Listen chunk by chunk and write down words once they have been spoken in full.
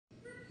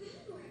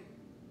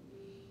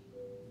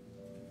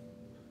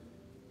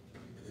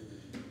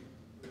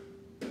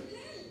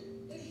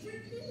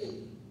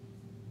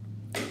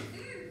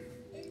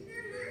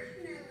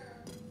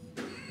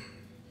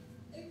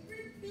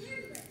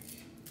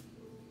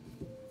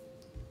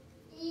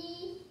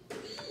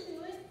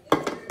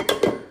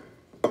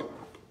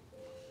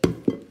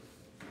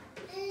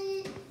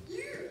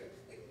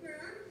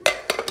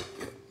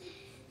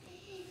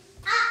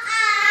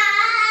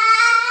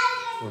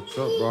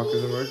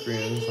Rockers and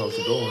Mercuryans. How's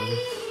it going?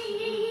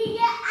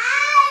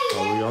 How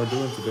are y'all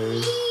doing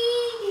today?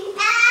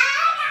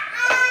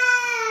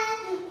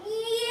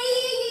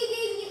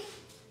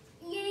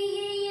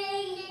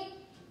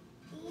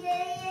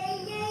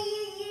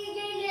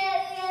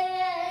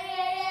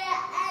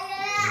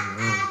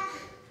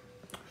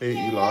 Hey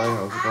Eli,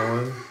 how's it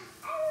going?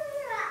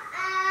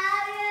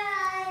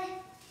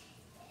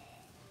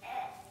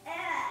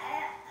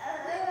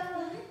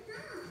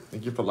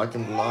 Thank you for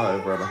liking the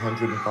live. We're at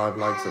 105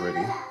 likes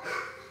already.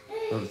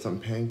 Got some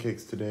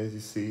pancakes today, as you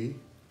see.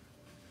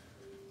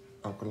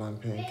 Alkaline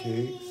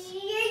pancakes.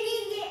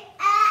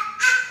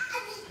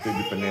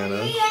 Baby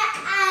bananas.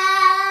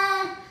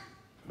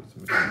 Put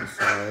some on the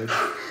side.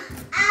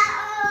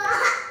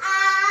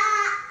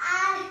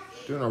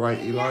 Doing alright,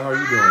 Eli. How are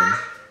you doing?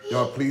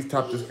 Y'all, please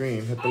tap the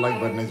screen. Hit the like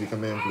button as you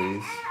come in,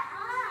 please.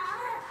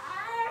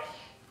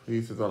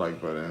 Please hit the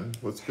like button.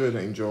 What's good,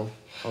 Angel?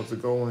 How's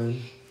it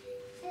going?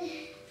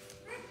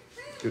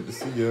 Good to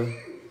see you.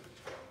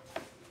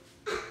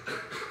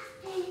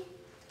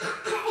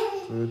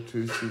 Good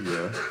to see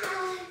you.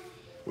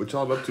 What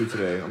y'all up to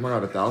today? Oh my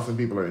God, 1,000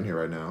 people are in here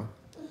right now.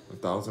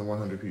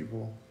 1,100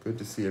 people. Good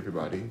to see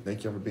everybody.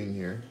 Thank y'all for being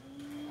here.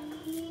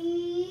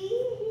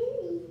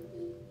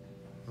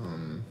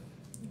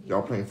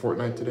 Y'all playing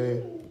Fortnite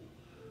today?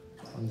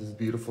 On this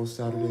beautiful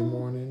Saturday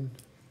morning.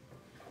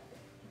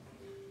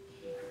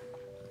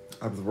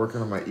 I was working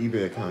on my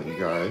eBay account, you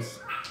guys.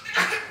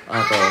 I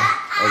have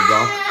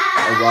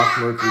a Rock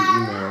Mercury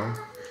email.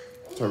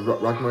 It's a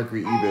Rock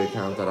Mercury eBay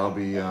account that I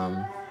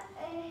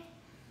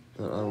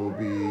will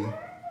be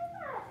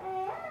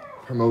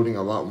promoting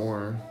a lot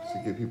more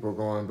to get people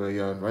going. But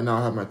yeah, right now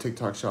I have my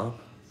TikTok shop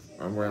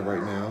I'm wearing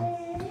right now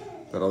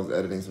that I was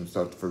editing some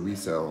stuff for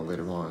resale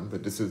later on.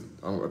 But this is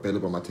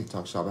available on my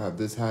TikTok shop. I have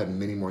this hat and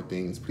many more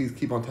things. Please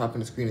keep on tapping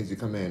the screen as you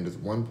come in. There's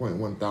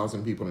 1.1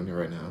 thousand people in here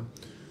right now.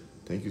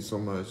 Thank you so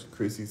much.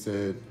 Chrissy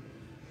said,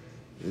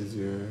 is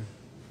your...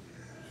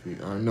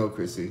 no,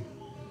 Chrissy.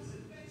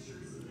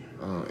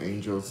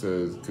 Angel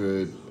says,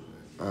 good.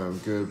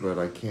 Good, but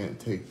I can't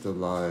take the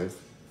live.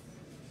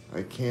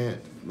 I can't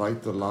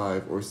like the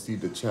live or see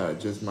the chat,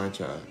 just my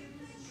chat.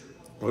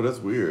 Well, that's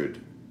weird.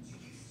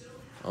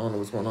 I don't know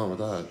what's going on with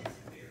that.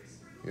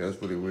 Yeah,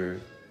 that's really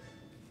weird.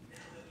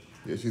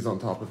 Yeah, she's on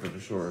top of it for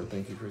sure.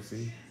 Thank you,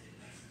 Chrissy.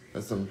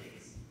 That's some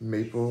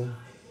maple,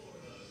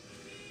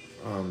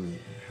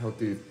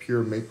 healthy,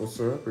 pure maple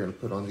syrup. We're gonna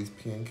put on these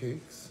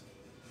pancakes.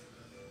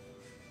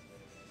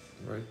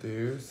 Right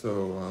there,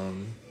 so,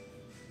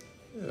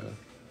 yeah.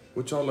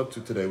 What y'all up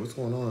to today? What's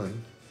going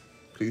on?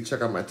 Please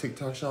check out my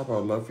TikTok shop. I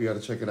would love for y'all to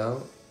check it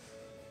out.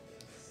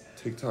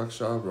 TikTok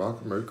shop,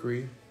 Rock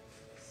Mercury.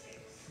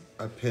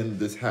 I pinned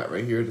this hat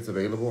right here that's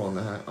available on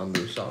the hat on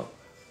the shop.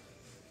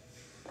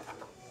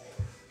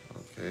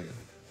 Okay.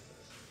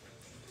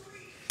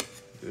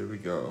 There we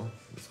go.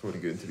 Let's go and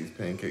get into these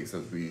pancakes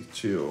as we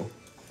chill.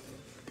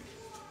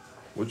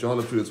 What y'all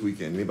up to this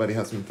weekend? Anybody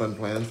have some fun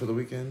plans for the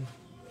weekend?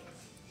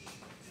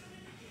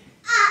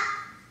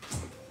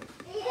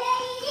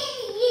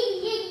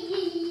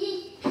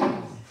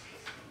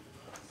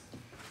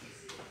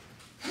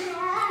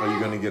 Are you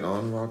gonna get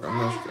on, Rock? I'm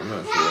not sure.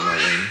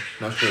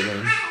 Not sure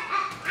when.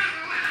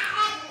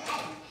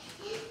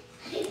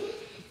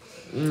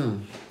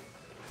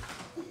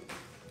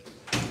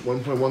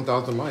 1.1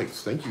 thousand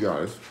likes. Thank you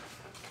guys.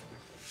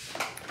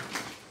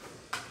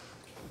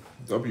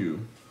 W.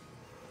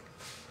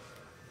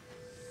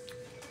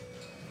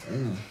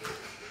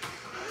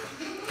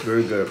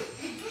 Very good.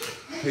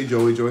 Hey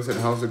Joey. Joey said,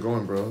 how's it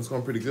going, bro? It's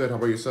going pretty good. How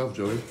about yourself,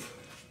 Joey?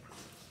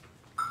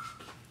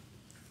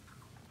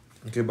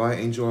 Okay, bye,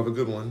 Angel. Have a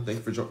good one.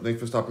 Thanks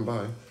for stopping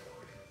by.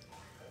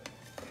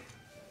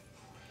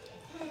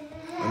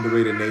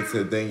 Underrated Nate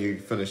said, dang, you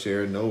finna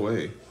share? No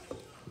way.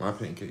 My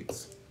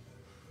pancakes.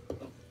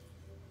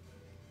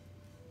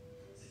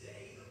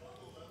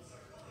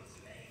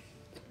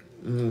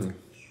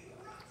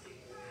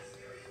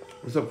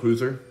 What's up,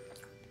 Cruiser?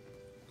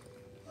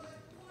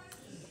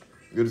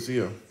 Good to see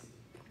you.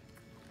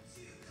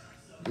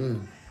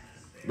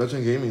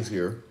 Legend Gaming's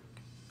here.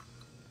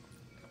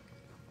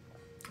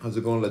 How's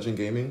it going, Legend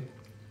Gaming?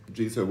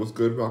 G said, what's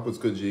good, Rock? What's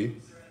good, G?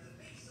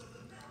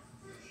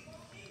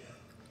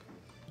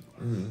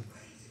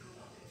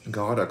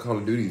 God at Call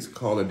of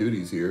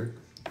Duty's here.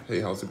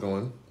 Hey, how's it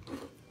going?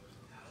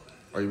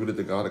 Are you really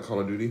the God at Call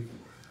of Duty?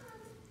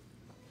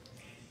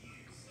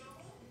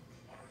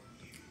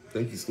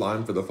 Thank you,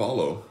 Slime, for the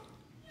follow.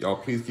 Y'all,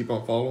 please keep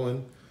on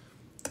following.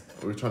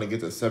 We're trying to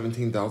get to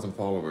 17,000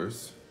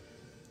 followers.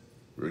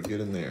 We're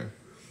getting there.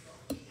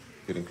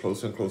 Getting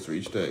closer and closer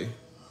each day.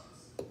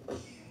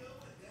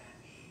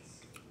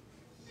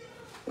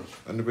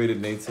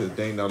 Underrated Nate says,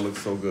 dang, that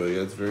looks so good.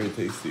 Yeah, it's very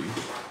tasty.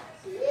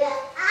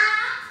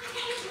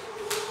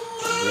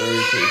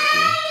 Very tasty.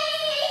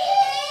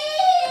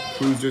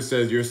 Cruiser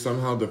says, you're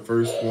somehow the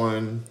first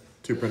one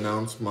to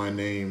pronounce my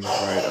name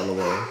right,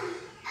 LOL.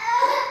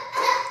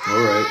 All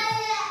right.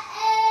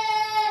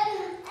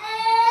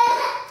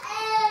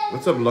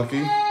 What's up,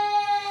 Lucky?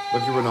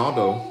 Lucky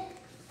Ronaldo.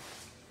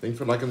 Thanks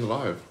for liking the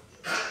live.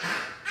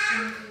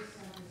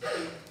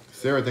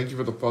 Sarah, thank you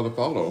for the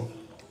follow.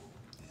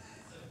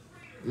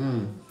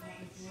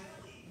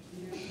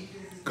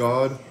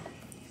 God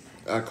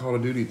at Call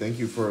of Duty, thank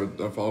you for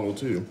the follow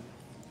too.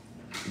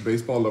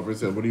 Baseball lover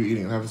said, what are you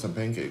eating? I'm having some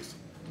pancakes.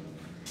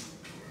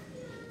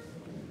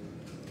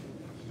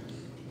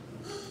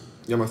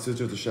 Yeah, my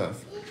sister's a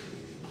chef.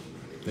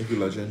 Thank you,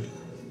 Legend.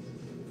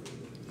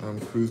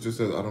 Cruz just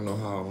says, I don't know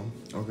how.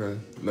 Okay.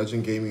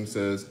 Legend Gaming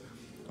says,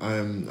 I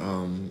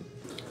am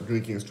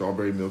drinking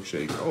strawberry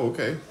milkshake. Oh,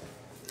 okay.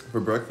 For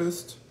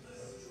breakfast?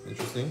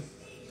 Interesting.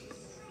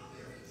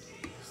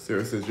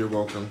 Sarah says, you're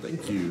welcome.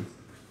 Thank you.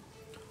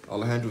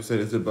 Alejandro said,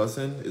 is it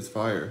bussin'? It's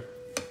fire.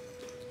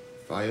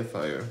 Fire,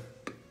 fire.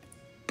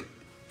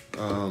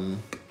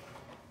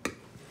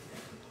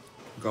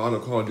 God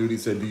of Call of Duty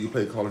said, do you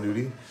play Call of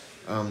Duty?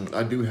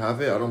 I do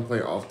have it. I don't play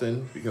it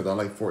often because I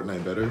like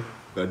Fortnite better,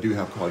 but I do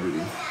have Call of Duty.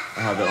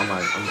 I have it on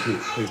my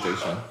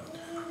PlayStation.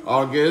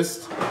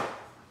 August.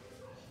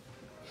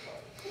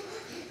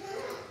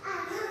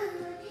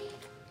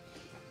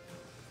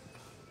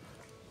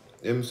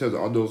 M says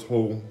all those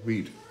whole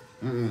wheat.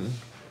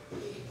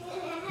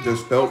 There's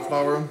spelt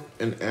flour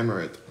and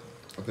amaranth,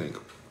 I think.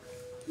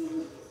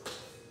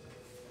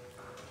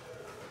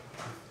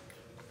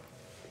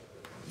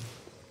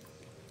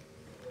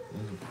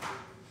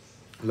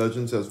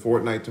 Legend says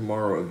Fortnite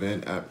tomorrow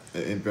event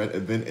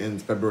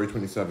ends February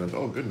 27th.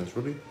 Oh goodness,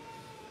 really?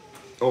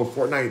 Oh,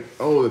 Fortnite.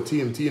 Oh, the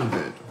TNT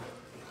event.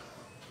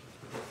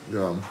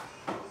 Yeah,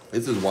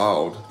 this is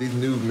wild. These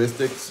new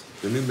mythics,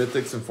 the new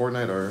mythics in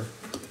Fortnite are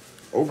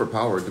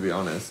overpowered, to be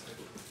honest.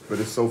 But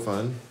it's so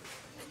fun.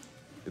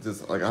 It's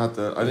just like I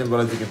didn't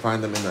realize you can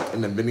find them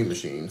in the vending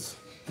machines.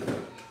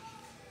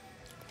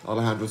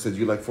 Alejandro says,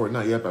 you like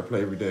Fortnite? Yep, I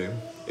play every day.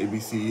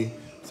 ABC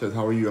says,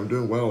 how are you? I'm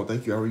doing well,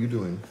 thank you. How are you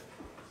doing?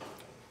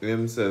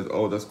 M says,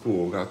 oh, that's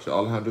cool. Gotcha.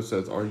 Alejandro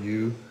says, are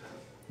you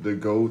the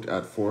GOAT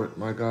at Fort,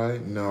 my guy?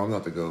 No, I'm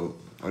not the GOAT.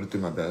 I just do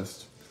my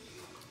best.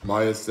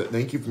 Maya said,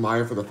 thank you,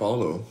 Maya, for the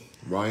follow.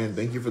 Ryan,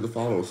 thank you for the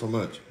follow so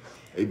much.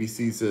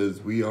 ABC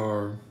says, we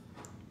are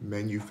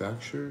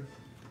manufactured.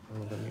 I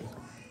don't know what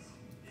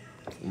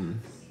that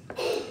means.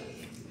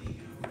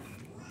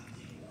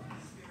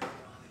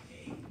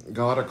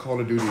 God at Call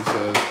of Duty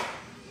says,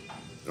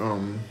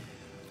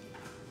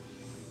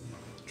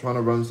 trying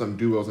to run some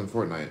duos in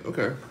Fortnite.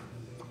 Okay.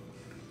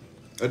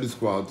 I do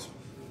squads.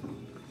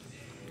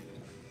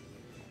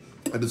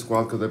 I do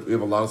squads because we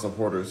have a lot of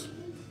supporters,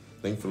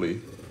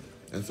 thankfully.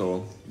 And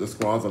so the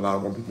squads allow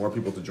more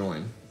people to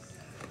join.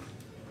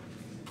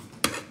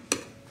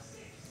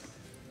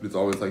 It's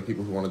always like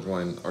people who want to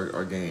join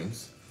our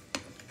games.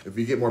 If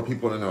we get more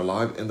people in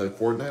the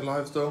Fortnite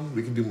lives though,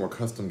 we can do more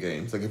custom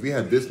games. Like if we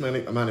had this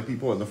many amount of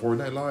people in the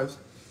Fortnite lives,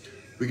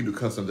 we can do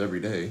customs every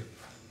day.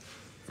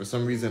 For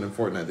some reason in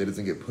Fortnite, they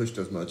doesn't get pushed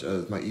as much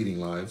as my eating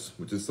lives,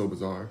 which is so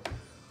bizarre.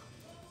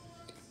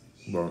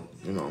 But,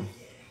 you know,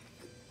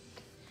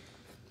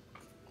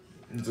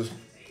 just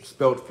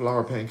spelt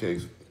flour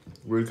pancakes.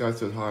 Weird Guy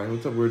says hi.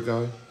 What's up, Weird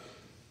Guy?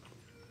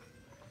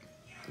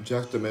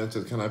 Jack the Man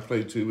says, can I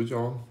play too with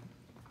y'all?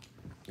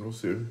 We'll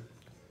see.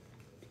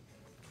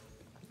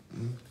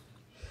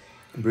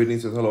 Brittany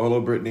says,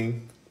 hello,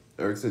 Brittany.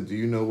 Eric said, do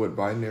you know what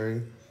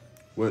binary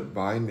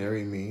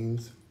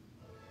means?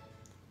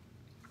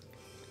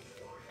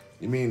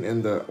 You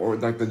mean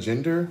like the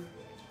gender?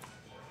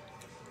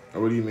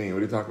 Or what do you mean? What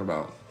are you talking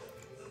about?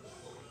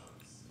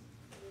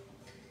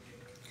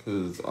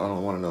 Because I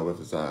don't want to know if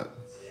it's that.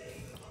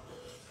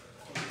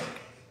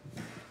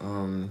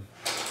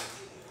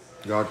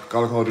 God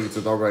Call of Duty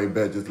says, alright,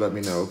 bet, just let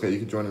me know. Okay, you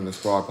can join in the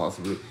squad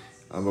possibly.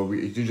 But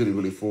it's usually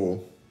really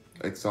full.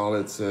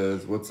 Exolid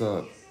says, what's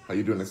up? How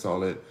you doing,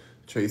 Exolid?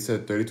 Trey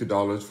said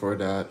 $32 for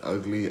that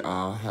ugly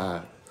eye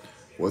hat.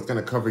 Well, it's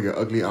going to cover your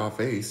ugly eye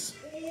face.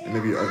 And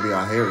maybe your ugly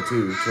eye hair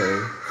too,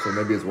 Trey. So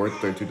maybe it's worth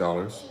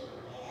 $32.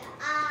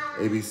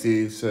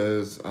 ABC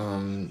says,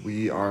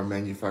 we are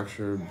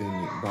manufacturer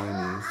binnies.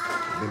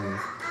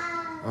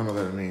 I don't know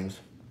what that means.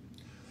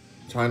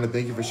 China,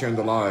 thank you for sharing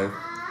the live.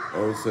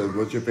 Oh, says,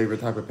 what's your favorite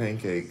type of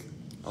pancake?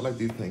 I like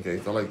these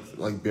pancakes. I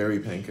like berry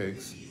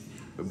pancakes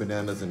with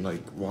bananas and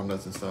like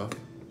walnuts and stuff.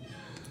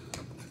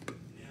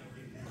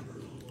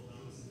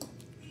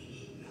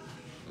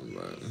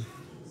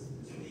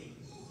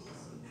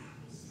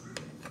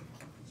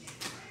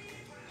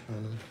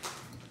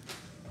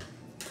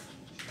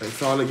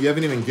 Solid, you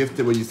haven't even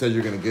gifted what you said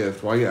you're gonna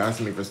gift. Why are you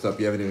asking me for stuff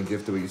you haven't even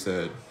gifted what you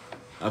said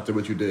after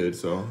what you did?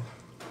 So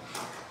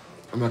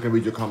I'm not gonna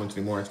read your comments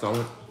anymore,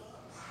 Solid.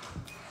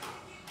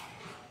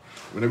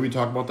 Whenever you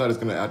talk about that, it's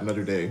gonna add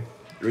another day.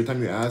 Every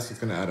time you ask, it's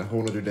gonna add a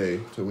whole other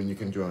day to when you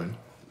can join.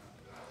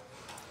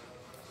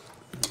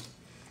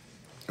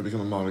 I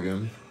become a mod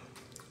again.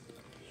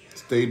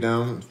 Stay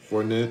down,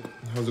 Fortnite.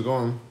 How's it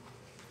going?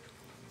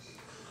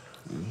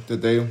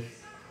 Did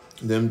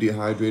them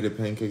dehydrated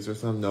pancakes or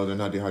something? No, they're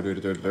not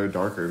dehydrated. They're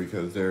darker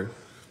because they're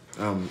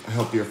a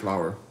healthier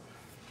flour.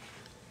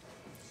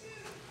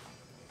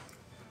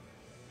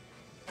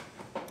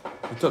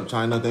 What's up,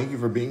 China? Thank you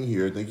for being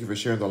here. Thank you for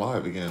sharing the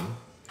live again.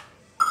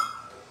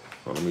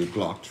 So let me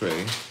block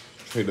Trey.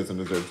 Trey doesn't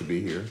deserve to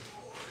be here.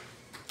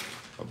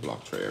 I'll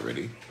block Trey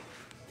already.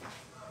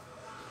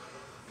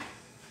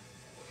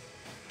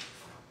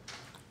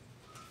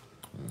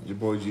 Your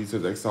boy G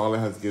says Exala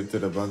has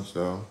gifted a bunch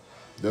though.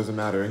 Doesn't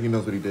matter. He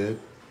knows what he did.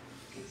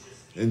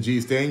 And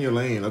G, stay in your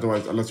lane.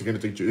 Otherwise, unless you're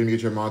gonna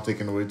get your mod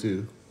taken away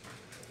too,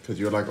 because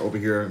you're like over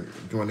here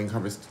joining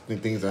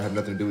things that have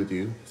nothing to do with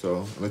you.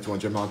 So unless you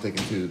want your mod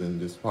taken too, then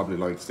just probably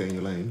like stay in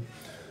your lane.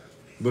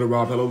 Little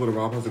Rob, hello, Little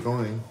Rob. How's it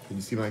going? Did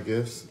you see my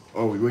gifts?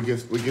 Oh, what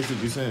gifts did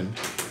you send?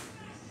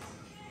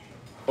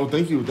 Oh,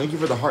 thank you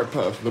for the heart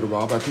puff, Little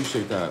Rob. I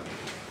appreciate that.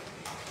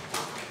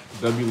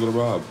 W, Little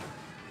Rob.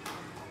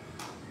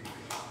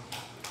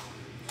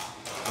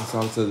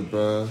 Sam says,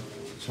 bruh.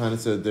 China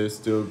said they're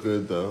still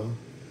good though.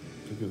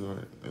 Little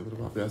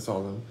Rob, yeah, I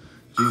saw them.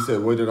 G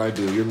said, what did I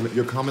do?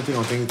 You're commenting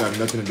on things that have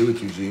nothing to do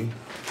with you, G.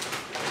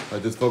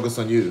 Like, just focus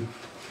on you.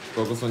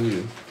 Focus on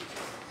you.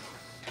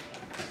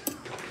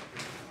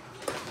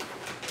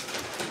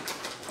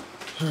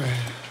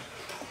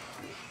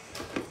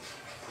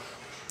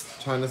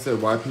 China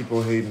said, why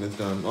people hating is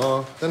dumb.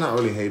 Oh, they're not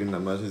really hating that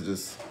much. It's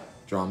just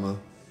drama.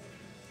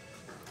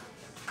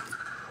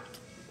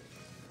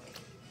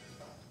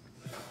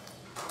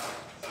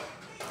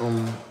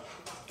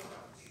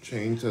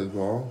 Change says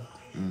wall.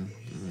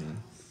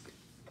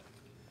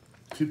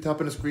 Keep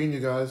tapping the screen, you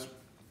guys.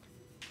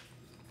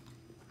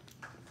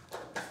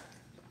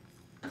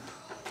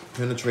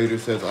 Penetrator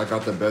says, I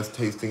got the best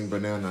tasting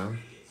banana.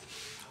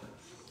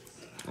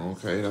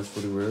 Okay, that's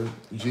pretty weird.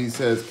 G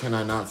says, can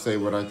I not say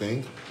what I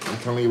think? I'm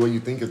telling you what you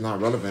think is not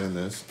relevant in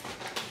this.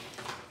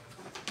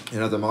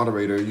 And as a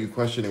moderator, you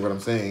questioning what I'm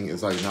saying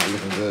is like not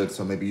looking good,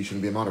 so maybe you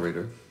shouldn't be a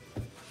moderator.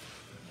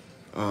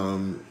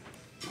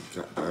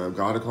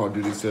 God of Call of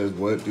Duty says,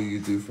 what do you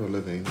do for a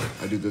living?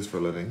 I do this for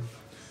a living.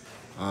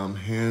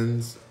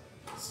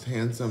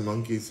 Handsome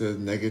Monkey says,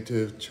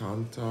 negative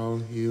Chantal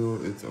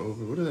heal, it's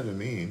over. What does that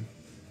mean?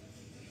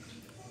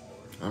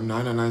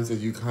 999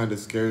 says, you kind of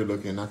scary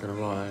looking, not gonna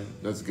lie.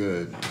 That's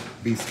good.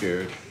 Be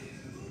scared.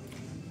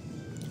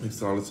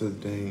 Solid says,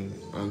 dang.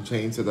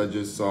 Chain says, I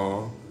just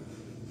saw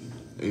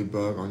a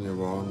bug on your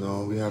wall.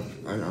 No, we have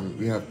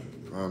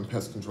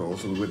pest control,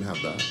 so we wouldn't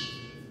have that.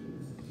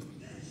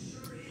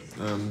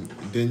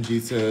 Dingy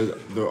said,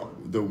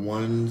 the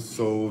one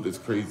sold is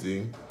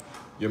crazy.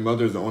 Your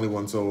mother's the only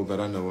one sold that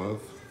I know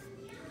of.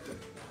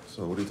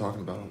 So what are you talking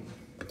about?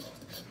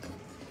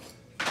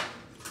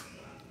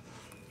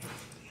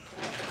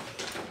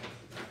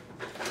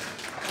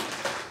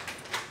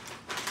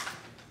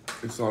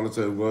 Solid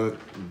said, what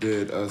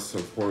did us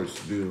supports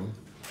do?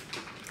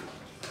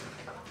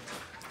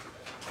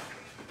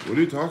 What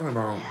are you talking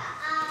about?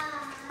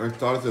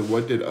 Solid said,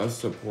 what did us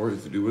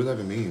supports do? What does that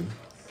even mean?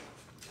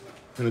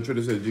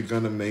 Penetrator said, you're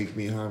gonna make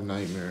me have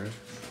nightmares.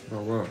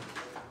 About what?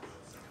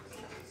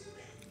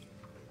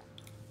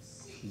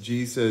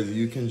 G says,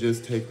 you can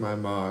just take my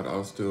mod.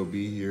 I'll still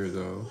be here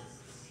though.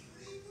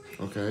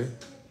 Okay.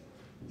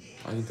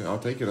 I'll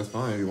take it. That's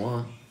fine if you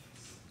want.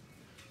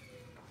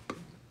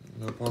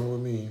 No problem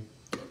with me.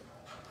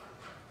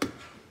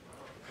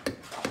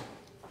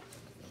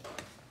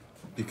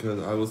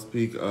 Because I will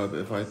speak up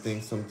if I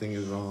think something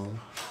is wrong.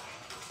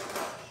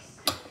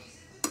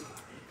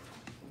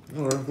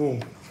 Alright, cool.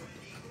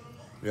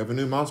 We have a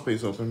new mod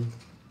space open.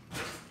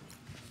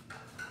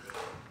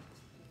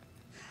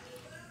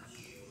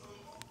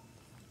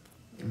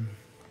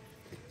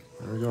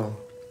 There we go.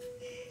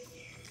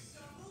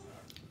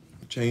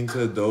 Chain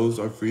said those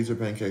are freezer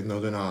pancakes. No,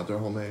 they're not. They're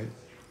homemade.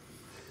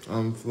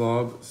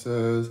 Flob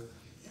says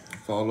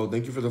follow.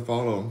 Thank you for the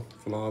follow,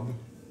 Flob.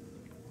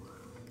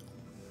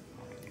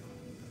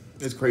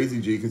 It's crazy,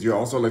 G, because you're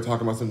also like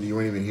talking about something you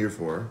weren't even here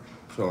for.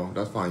 So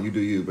that's fine. You do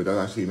you, but that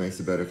actually makes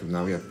it better because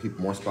now we have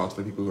more spots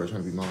for people who are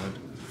trying to be mod.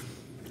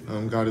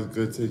 God is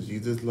good. Says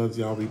Jesus loves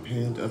y'all.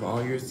 Repent of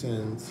all your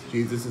sins.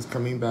 Jesus is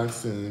coming back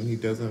soon. He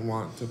doesn't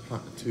want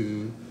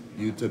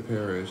you to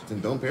perish. Then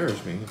don't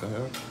perish me. What the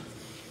hell?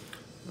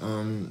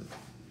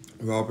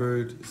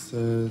 Robert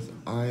says,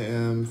 I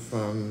am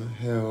from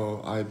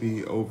hell. I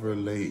be over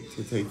late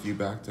to take you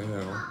back to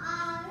hell.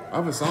 I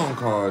have a song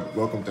called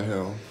Welcome to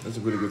Hell. That's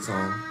a really good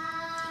song.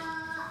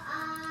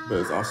 But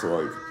it's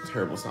also like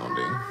terrible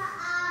sounding.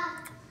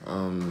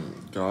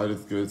 God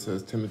is good,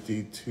 says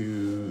Timothy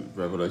 2,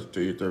 Revelation,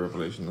 3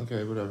 Revelation.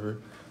 Okay,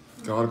 whatever.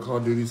 God of Call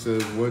of Duty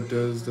says, what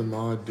does the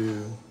mod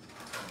do?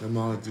 The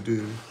mods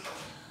do.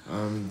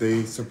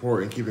 They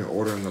support in keeping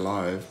order and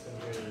alive,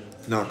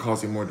 not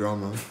causing more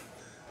drama.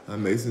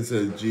 Mason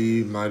says,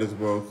 G, might as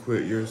well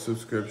quit your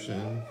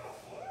subscription.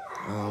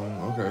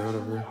 Okay,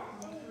 whatever.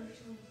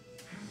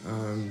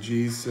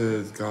 G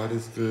says, God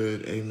is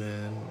good,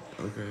 amen.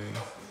 Okay.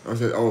 It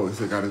said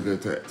God is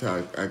good,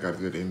 I got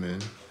good,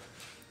 amen.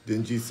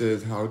 Then G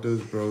says, how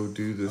does bro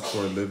do this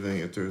for a living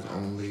if there's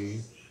only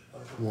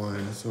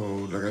one? So,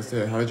 like I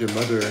said, how does your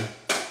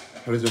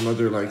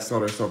mother like sell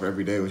herself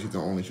every day when she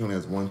only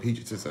has one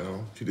peach to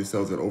sell? She just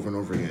sells it over and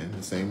over again,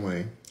 the same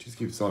way. She just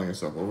keeps selling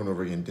herself over and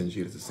over again. Then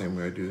G, it's the same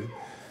way I do it.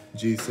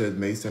 G says,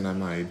 Mason, I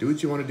might. Do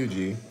what you want to do,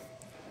 G.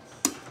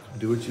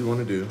 Do what you want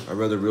to do. I'd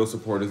rather real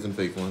supporters than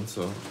fake ones,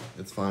 so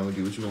it's fine. We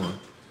do what you want.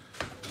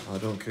 I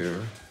don't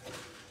care.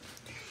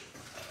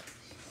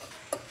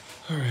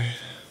 All right.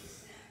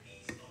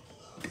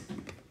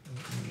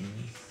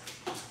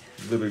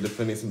 Literally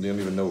defending something, you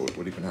don't even know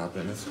what even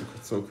happened. It's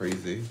so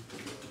crazy.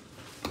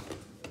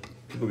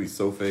 People be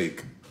so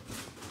fake.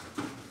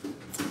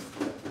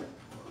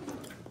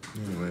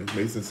 Anyway,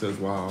 Mason says,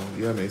 wow.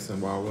 Yeah, Mason,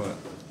 wow what?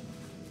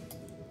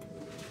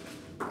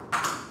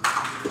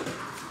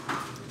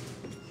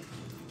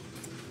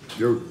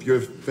 Your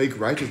fake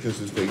righteousness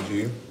is fake,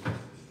 G.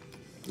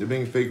 You're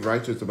being fake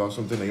righteous about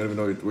something that you don't even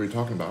know what you're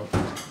talking about.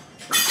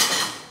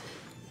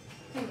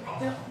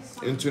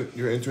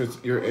 You're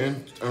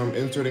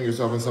inserting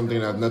yourself in something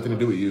that has nothing to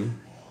do with you.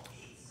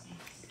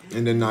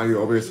 And then now you're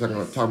over here talking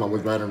about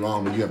what's right and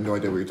wrong, but you have no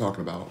idea what you're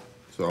talking about.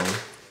 So,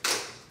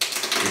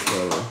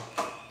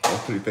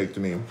 that's pretty fake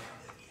to me.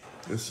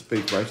 It's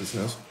fake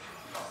righteousness.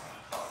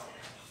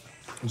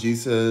 G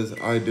says,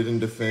 I didn't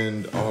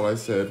defend. All I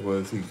said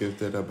was he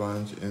gifted a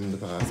bunch in the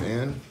past.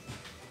 And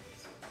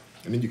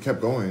then you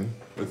kept going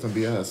with some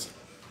BS.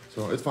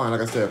 So it's fine. Like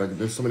I said, like,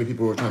 there's so many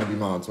people who are trying to be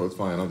mods, so it's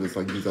fine. I'll just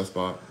use that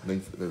spot.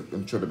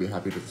 I'm sure they'll be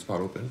happy with the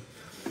spot open.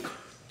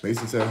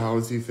 Mason said, how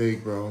is he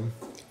fake, bro?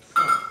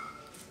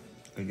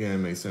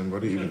 Again, Mason,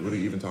 what are you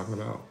even talking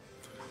about?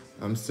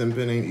 I'm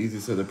simping ain't easy.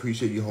 Said,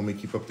 appreciate you, homie.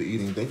 Keep up the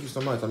eating. Thank you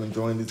so much. I'm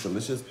enjoying these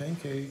delicious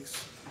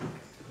pancakes.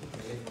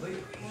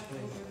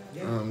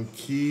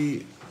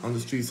 Key on the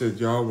street said,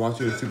 y'all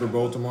watching the Super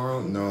Bowl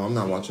tomorrow? No, I'm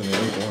not watching it.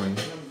 It's boring.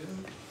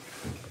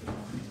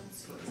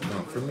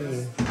 Not for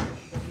me.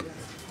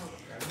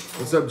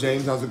 What's up,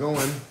 James? How's it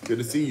going? Good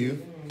to see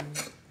you.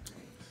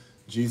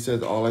 G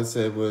said, all I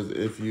said was,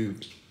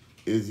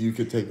 you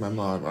could take my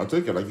mod. I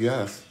took it like you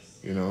asked.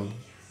 You know,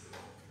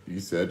 you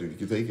said you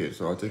could take it,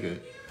 so I took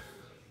it.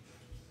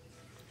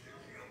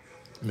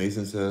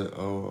 Mason said,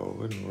 oh,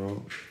 what in the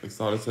world?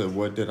 Exotic said,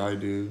 what did I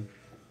do?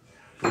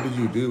 What did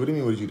you do? What do you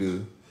mean, what did you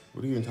do?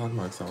 What are you even talking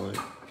about, Exotic?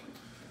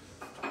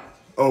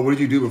 Oh, what did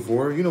you do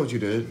before? You know what you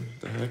did.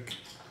 The heck?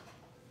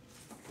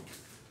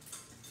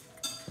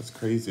 That's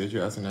crazy that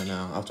you're asking that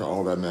now after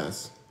all that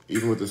mess.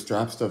 Even with the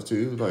strap stuff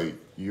too, like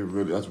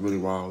that's really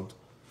wild.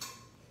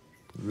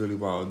 Really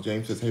wild.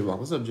 James says, hey Rock,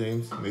 what's up,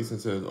 James? Mason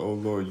says, oh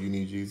Lord, you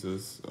need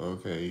Jesus.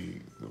 Okay,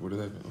 what is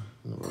that? I don't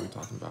know what we're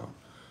talking about.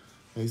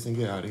 Mason,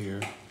 get out of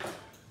here.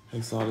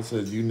 Exotic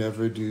says, you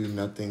never do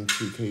nothing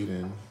to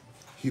Caden.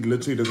 He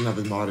literally doesn't have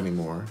his mod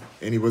anymore,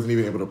 and he wasn't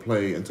even able to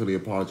play until he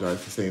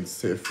apologized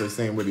for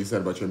saying what he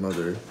said about your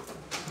mother.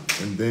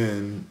 And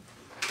then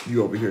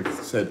you over here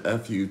said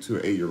F you to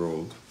an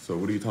 8-year-old. So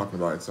what are you talking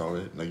about,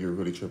 Exotic? Like, you're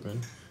really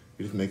tripping?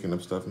 You're just making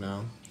up stuff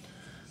now.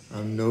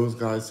 Nose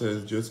Guy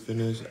says, just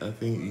finished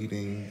effing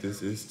eating.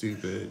 This is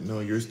stupid. No,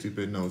 you're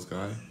stupid, Nose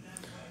Guy.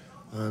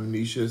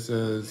 Nisha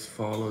says,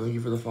 follow. Thank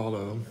you for the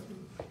follow.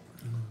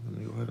 Let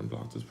me go ahead and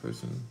block this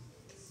person.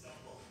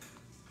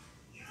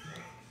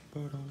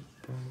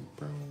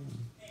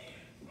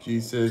 G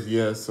says,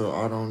 yes, so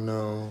I don't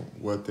know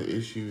what the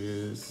issue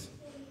is.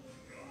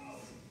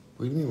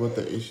 What do you mean what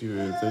the issue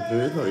is? Like,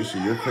 there is no issue.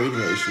 You're creating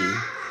an issue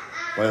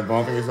by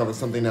involving yourself in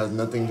something that has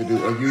nothing to do.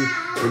 Like, you're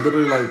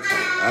literally like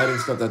adding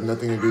stuff that has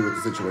nothing to do with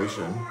the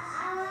situation.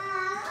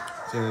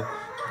 So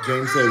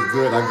James says,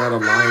 good, I got a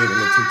lion in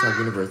the TikTok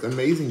universe.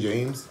 Amazing,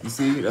 James. You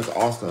see, that's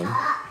awesome.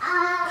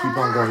 Keep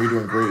on going. You're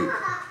doing great.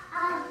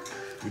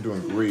 You're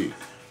doing great.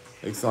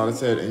 Exotic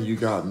said, and you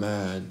got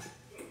mad.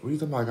 What are you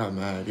talking about? I got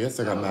mad. Yes,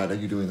 I got mad at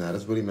you doing that.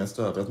 That's really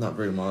messed up. That's not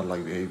very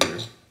mod-like behavior.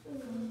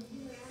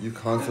 You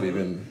constantly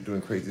been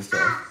doing crazy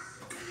stuff.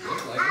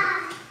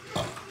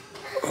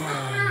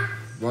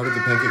 Why does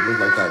the pancake look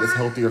like that? It's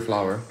healthier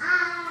flour.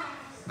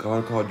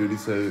 God Call of Duty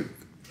said,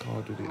 Call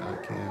of Duty, I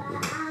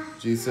can't.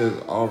 G says,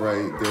 all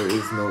right, there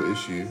is no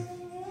issue.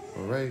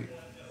 All right.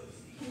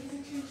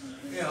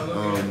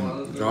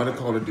 God of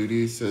Call of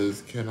Duty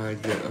says, can I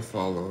get a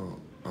follow?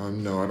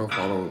 No, I don't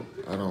follow.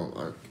 I don't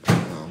know.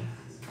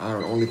 I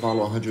only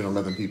follow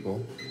 111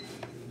 people.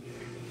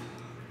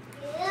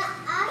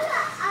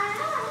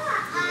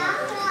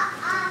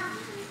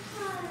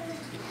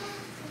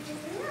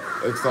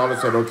 Exotic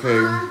said,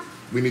 okay,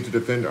 we need to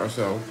defend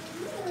ourselves.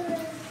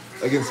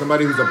 Against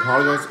somebody who's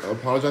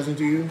apologizing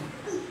to you?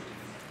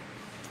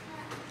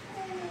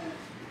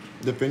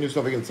 Defend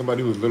yourself against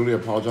somebody who's literally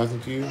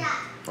apologizing to you?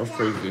 That's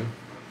crazy.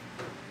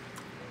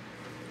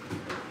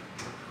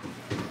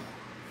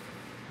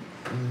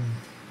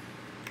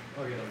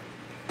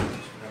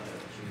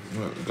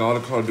 God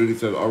of Call of Duty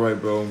said, all right,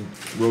 bro,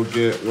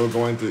 we're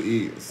going to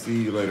eat.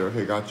 See you later.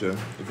 Okay, gotcha.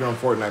 If you're on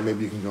Fortnite,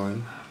 maybe you can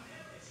join.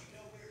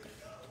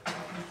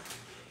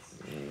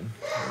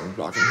 I'm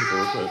blocking people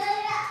real quick.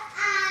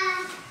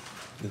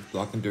 Just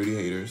blocking dirty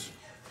haters.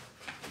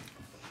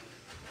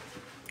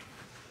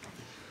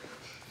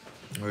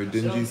 All right,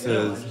 Dingy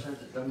says,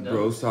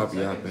 bro, stop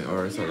yapping. All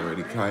right, sorry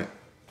already.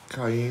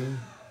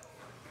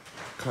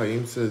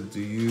 Kaim says, do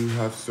you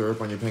have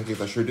syrup on your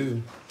pancakes? I sure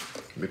do.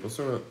 Maple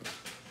syrup.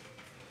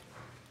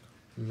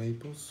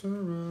 Maple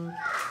syrup.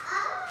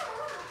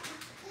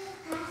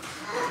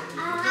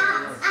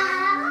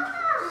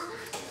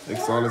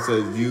 Exala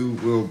says you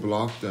will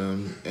block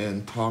them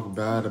and talk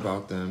bad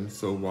about them.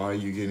 So why are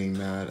you getting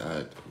mad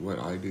at what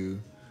I do?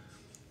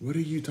 What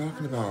are you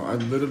talking about? I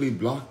literally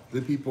block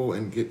the people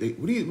and get.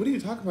 What are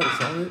you talking about,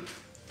 Exala?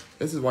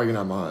 This is why you're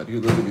not mod. You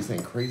literally be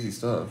saying crazy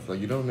stuff. Like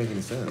you don't make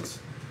any sense.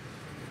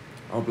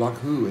 I'll block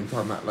who and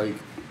talking about like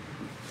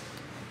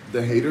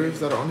the haters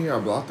that are on here. I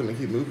block them and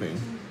keep moving.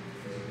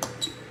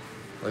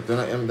 Like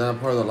they're not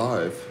part of the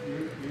live.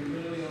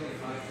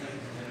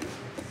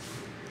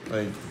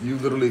 Like, you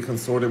literally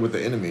consorted with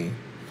the enemy.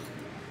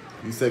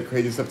 You said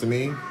crazy stuff to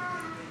me.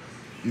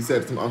 You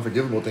said some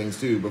unforgivable things,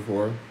 too,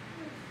 before.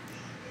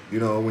 You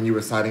know, when you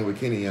were siding with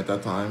Kenny at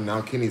that time.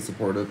 Now Kenny's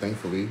supportive,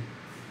 thankfully.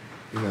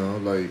 You know,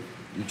 like,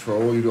 you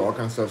troll, you do all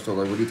kinds of stuff. So,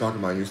 like, what are you talking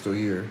about? You're still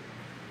here.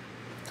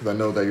 Because I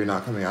know that you're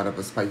not coming out of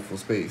a spiteful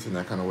space in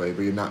that kind of way.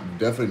 But you're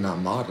definitely not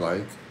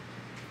mod-like.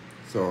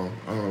 So,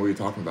 I don't know what you're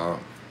talking about.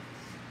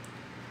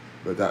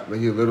 But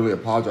he literally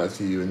apologized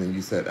to you, and then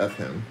you said F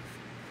him.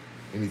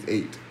 And he's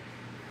 8.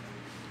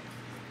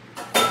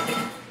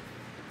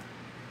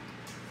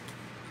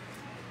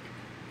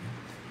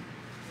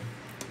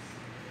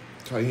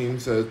 Taheem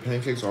says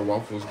pancakes or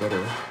waffles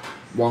better.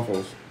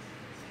 Waffles.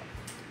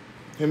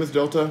 Hey, Miss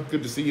Delta.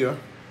 Good to see you.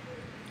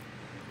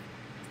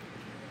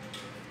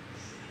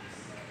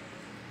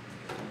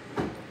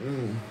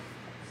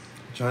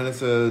 China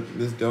said,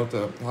 Miss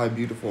Delta, hi,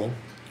 beautiful.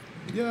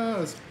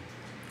 Yes.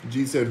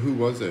 G said, who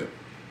was it?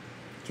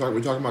 We're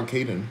talking about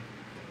Caden.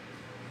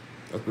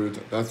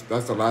 That's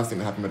the last thing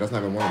that happened, but that's not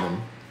even one of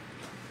them.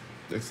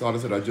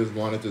 Exotic said, I just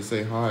wanted to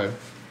say hi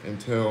and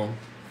tell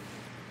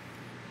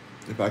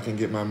if I can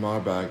get my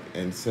mod back,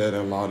 and said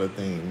a lot of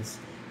things.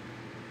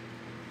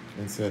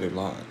 And said a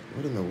lot.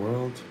 What in the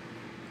world?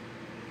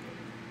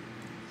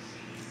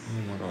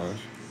 Oh my gosh.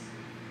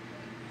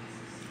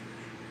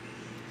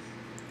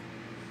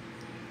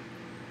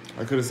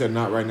 I could have said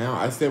not right now.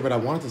 I said what I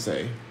wanted to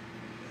say.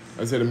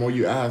 I said the more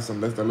you ask,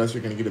 the less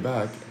you're gonna get it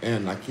back.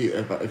 And if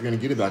you're gonna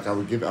get it back, I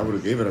would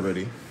have gave it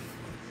already.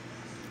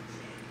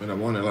 And I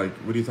wanted, like,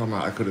 what are you talking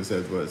about? I could have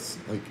said was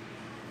like,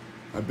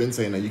 I've been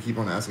saying that. You keep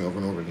on asking over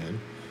and over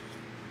again.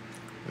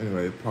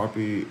 Anyway,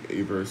 Poppy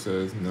Aber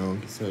says no.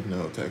 He said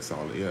no. Text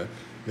solid. Yeah.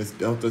 Miss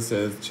Delta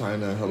says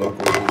China. Hello,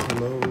 gorgeous.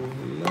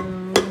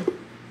 Hello.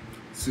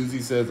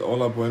 Susie says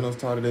hola buenos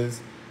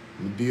tardes.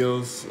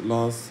 Dios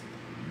los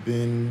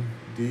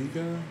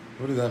bendiga.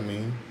 What does that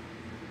mean?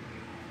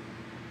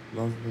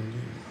 Los bendiga.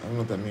 I don't know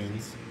what that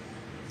means.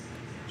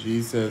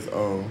 G says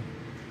oh.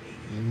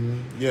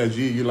 Yeah,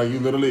 G. You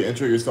literally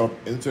inserted yourself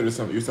in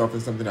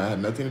something that had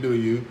nothing to do with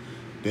you.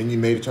 Then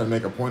you try to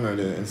make a point on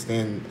it and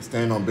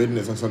stand on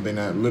business on something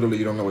that literally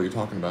you don't know what you're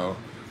talking about,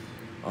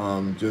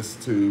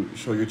 just to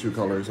show your true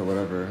colors or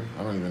whatever.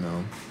 I don't even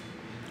know.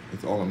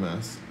 It's all a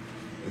mess.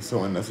 It's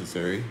so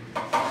unnecessary.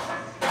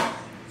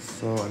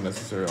 So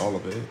unnecessary, all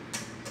of it.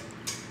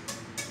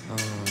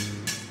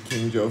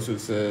 King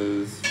Joseph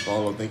says,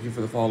 follow. Thank you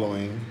for the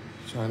following.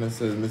 China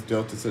says, Miss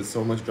Delta says,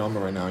 so much drama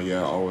right now.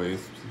 Yeah,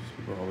 always.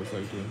 People always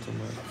like doing so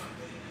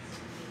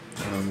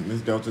much. Miss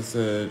Delta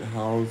said,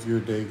 how's your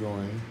day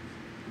going?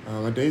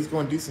 My day's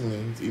going decently.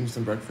 It's eating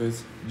some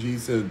breakfast. G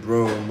says,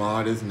 bro,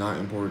 mod is not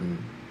important.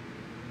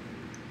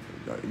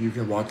 You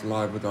can watch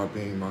live without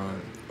being mod.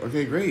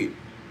 Okay, great.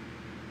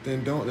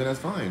 Then that's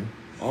fine.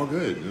 All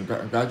good.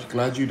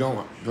 Glad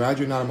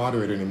you're not a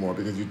moderator anymore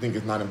because you think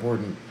it's not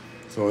important.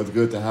 So it's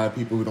good to have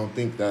people who don't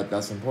think that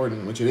that's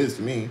important, which it is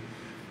to me.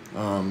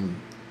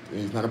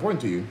 It's not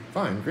important to you.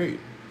 Fine, great.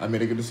 I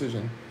made a good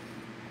decision.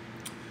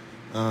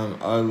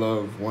 I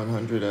love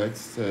 100x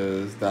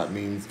says that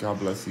means God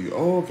bless you.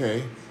 Oh,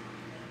 okay.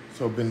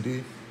 So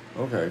Bindi.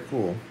 Okay,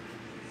 cool.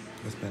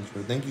 Miss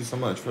Benchford. Thank you so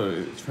much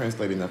for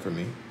translating that for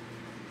me.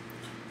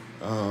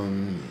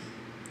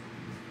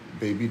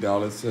 Baby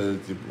Dallas says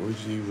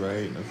Debourgie,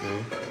 right?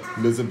 Okay.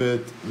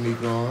 Elizabeth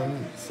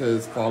Migron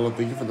says follow.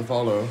 Thank you for the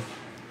follow.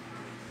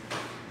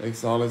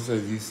 Exala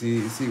says you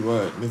see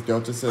what? Miss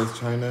Delta says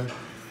China.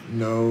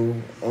 No.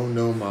 Oh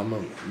no,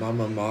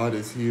 Mama Mod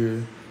is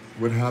here.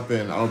 What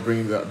happened? I'll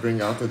bring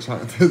out the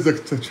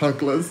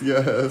chunkless.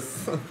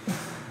 Yes.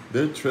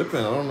 They're tripping.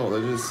 I don't know.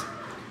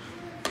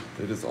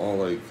 They're just all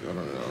like, I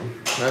don't know.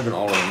 Not even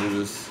all of them.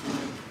 They're just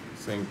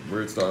saying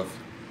weird stuff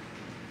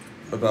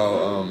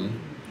about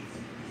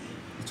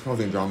it's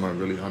causing drama,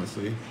 really,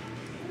 honestly.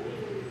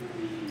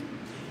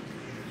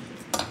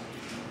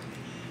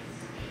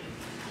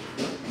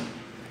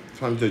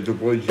 Time to your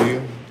boy G,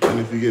 and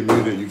if you get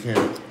muted, you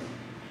can't.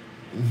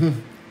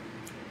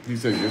 You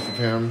said yes, you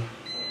can.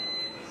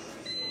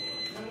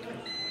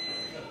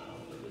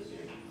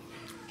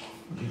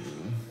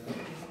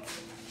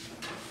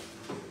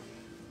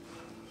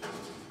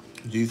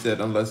 G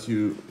said, unless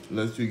you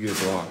get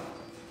blocked.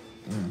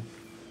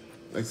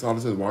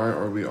 Exala says, why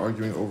are we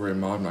arguing over a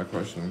mod? My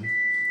question.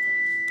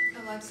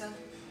 Alexa,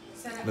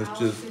 set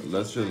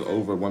Let's just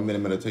over 1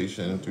 minute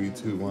meditation. 3,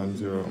 2, 1,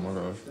 0. Oh my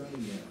gosh.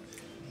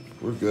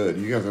 We're good.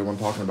 You guys are the one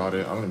talking about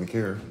it. I don't even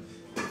care.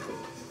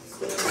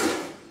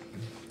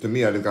 To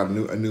me, I just got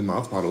a new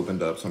mouse pod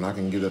opened up, so now I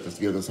can give that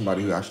to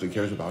somebody who actually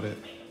cares about it.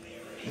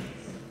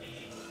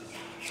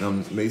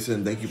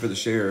 Mason, thank you for the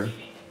share.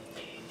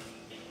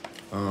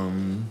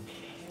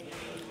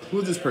 Who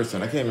is this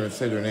person? I can't even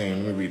say their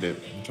name. Let me read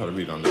it. I'm trying to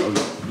read it on there.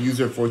 Oh,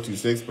 user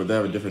 426, but they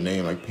have a different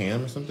name, like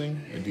Pam or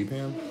something. Or D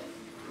Pam.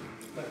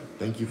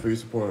 Thank you for your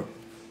support,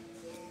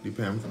 D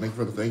Pam. Thank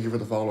you for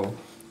the follow.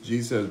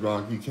 G says,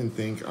 Rock, you can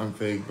think I'm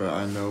fake, but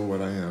I know what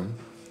I am.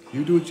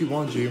 You do what you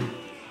want, G.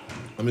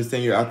 I'm just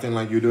saying you're acting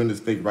like you're doing this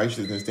fake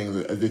righteousness thing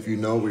as if you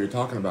know what you're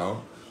talking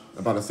about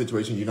a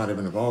situation you're not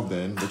even involved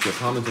in, but you're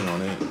commenting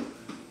on it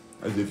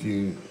as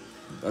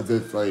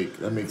if like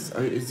that makes.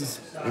 It's just,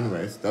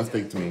 anyways, that's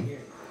fake to me.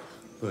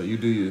 But you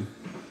do you.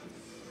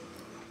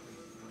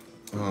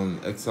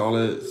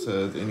 Xsolid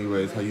says,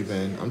 anyways, how you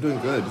been? I'm doing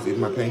good. Just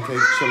eating my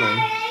pancakes, chilling.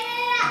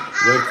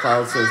 Red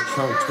Cloud says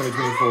Trump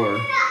 2024.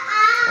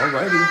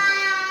 Alrighty.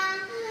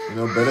 You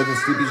know, better than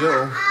Sleepy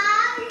Joe.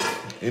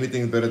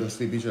 Anything's better than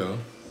Sleepy Joe.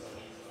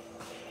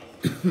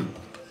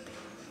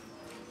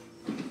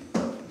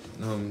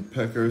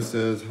 Pecker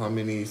says, how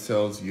many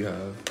cells you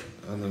have?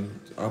 And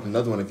then I have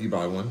another one if you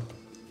buy one.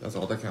 That's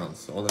all that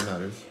counts. All that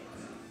matters.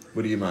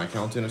 What are you, my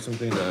accountant or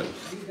something? That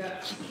I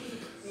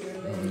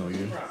don't know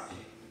you.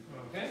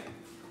 Okay.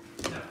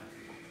 Now,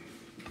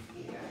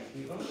 you gotta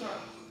keep on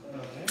top.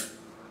 Okay.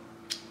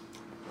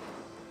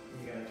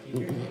 You gotta keep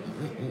your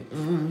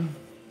hand.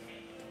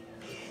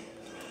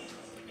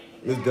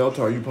 Miss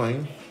Delta, are you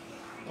playing?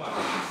 Watch.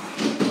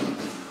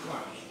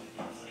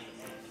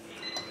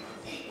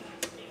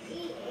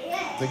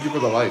 Thank you for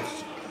the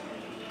likes.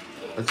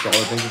 That's all.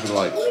 Thank you for the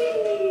likes.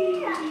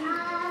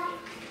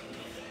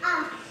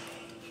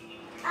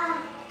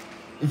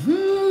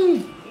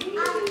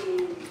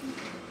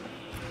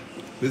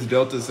 Miss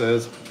Delta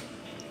says,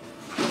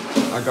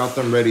 I got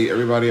them ready.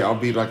 Everybody, I'll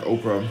be like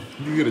Oprah.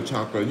 You get a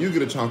chocolate. You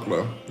get a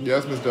chocolate.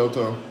 Yes, Miss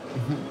Delta.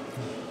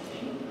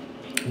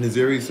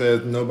 Naziri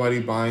says,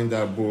 nobody buying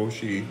that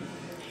bullshit.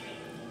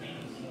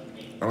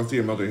 I don't see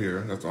your mother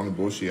here. That's on the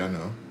bullshit, I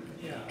know.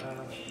 Yeah,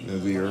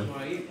 Nazir.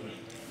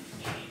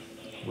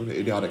 What an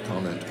idiotic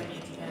comment.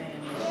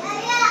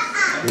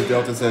 Miss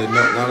Delta said,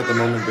 no, not at the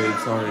moment, babe.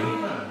 Sorry.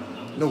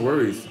 No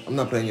worries. I'm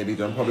not playing it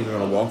either. I'm probably going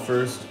to walk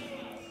first.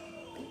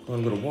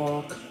 Going to go to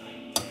walk.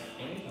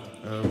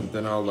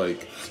 Then I'll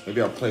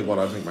maybe I'll play while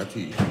I drink my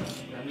tea.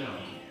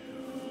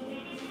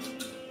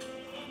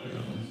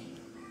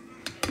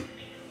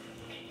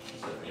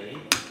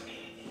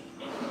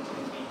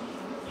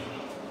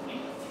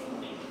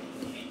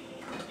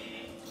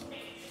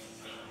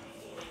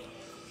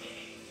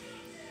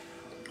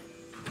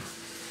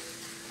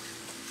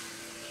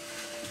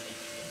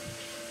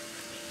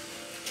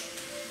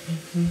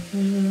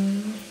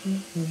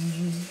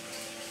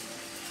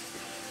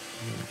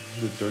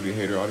 The dirty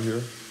hater out of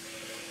here.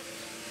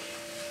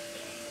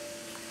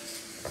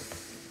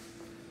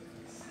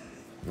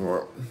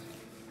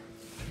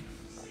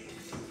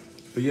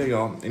 But yeah,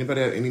 y'all.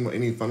 Anybody have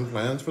any fun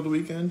plans for the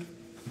weekend?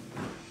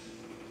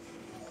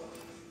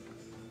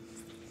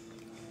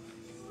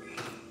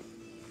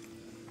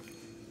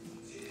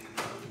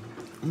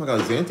 Oh my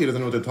God, Xanthi doesn't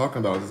know what they're talking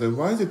about. They say,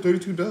 why is it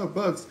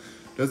 $32?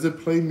 Does it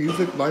play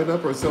music, light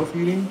up, or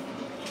self-heating?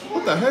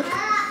 What the heck?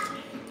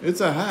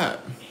 It's a hat.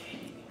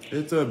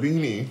 It's a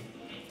beanie.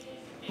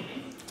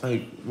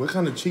 Like, what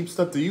kind of cheap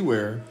stuff do you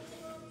wear?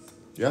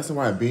 You asking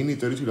why a beanie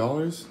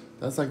 $32?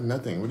 That's like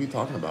nothing. What are you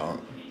talking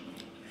about?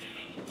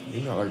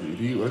 You know, what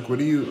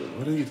are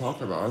you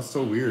talking about? That's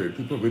so weird.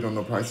 People really don't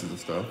know prices of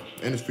stuff.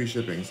 And it's free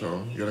shipping,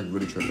 so you're like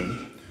really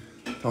tripping.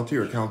 Talk to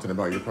your accountant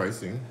about your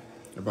pricing,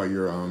 about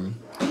your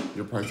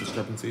price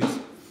discrepancies.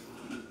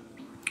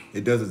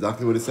 It does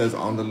exactly what it says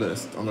on the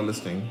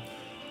listing.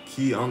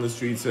 Key on the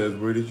street says,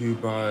 where did you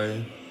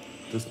buy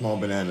the small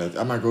bananas?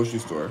 At my grocery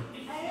store.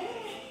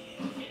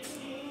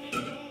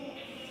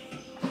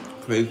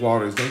 Craig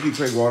Waters. Thank you,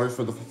 Craig Waters,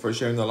 for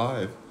sharing the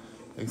live.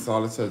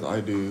 Exotic says, I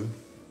do.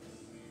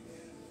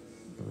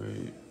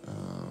 Wait,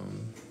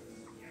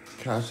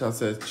 Cash Out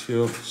says,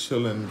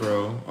 chillin',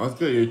 bro. Oh, that's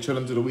good. You're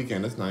chilling through the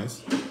weekend. That's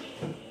nice.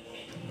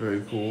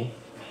 Very cool.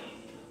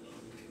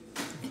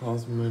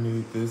 Cost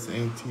money. This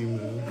ain't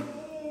Timu.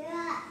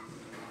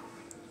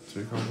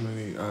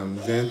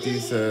 Xanthi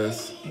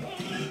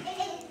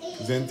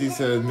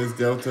says, Miss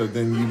Delta,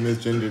 then you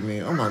misgendered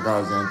me. Oh my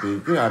God,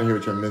 Xanthi. Get out of here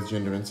with your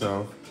misgendering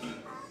self.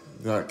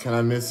 God, can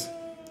I miss?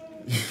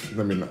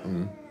 Let me not.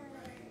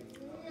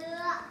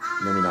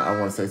 I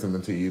want to say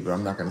something to you, but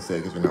I'm not going to say it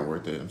because you're not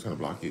worth it. I'm just going to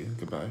block you.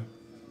 Goodbye.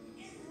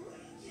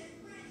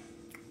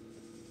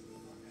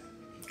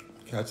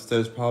 Catch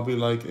says probably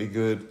like a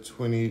good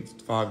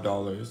 $25.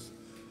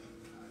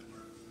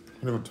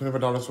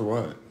 $25 for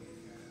what?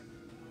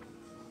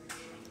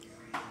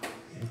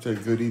 You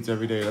take good eats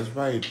every day. That's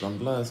right. I'm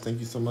blessed.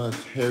 Thank you so much.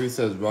 Harry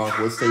says, Rock,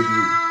 what state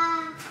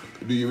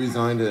do you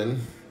reside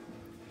in?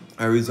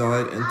 I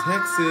reside in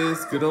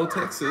Texas. Good old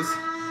Texas.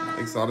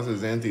 Exotic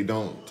says, Xanthi,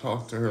 don't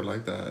talk to her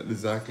like that.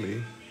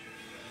 Exactly.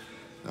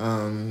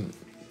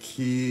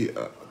 Key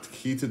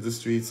to the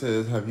Street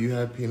says, have you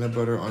had peanut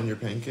butter on your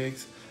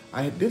pancakes?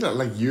 I did that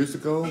like years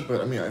ago,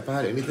 but I mean, if I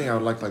had anything, I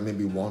would like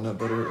maybe walnut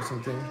butter or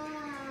something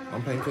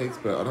on pancakes,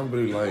 but I don't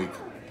really like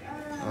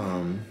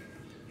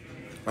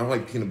I don't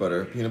like peanut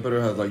butter. Peanut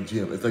butter has like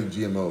it's like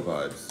GMO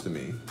vibes to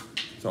me.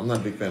 So I'm not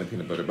a big fan of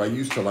peanut butter, but I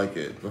used to like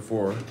it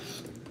before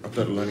I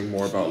started learning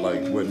more about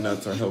like what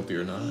nuts are healthy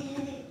or not.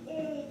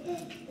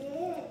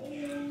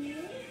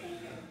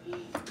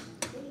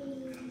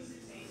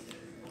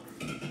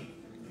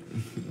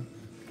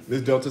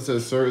 This Delta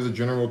says, sir is a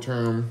general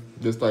term,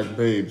 just like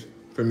babes.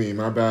 For me,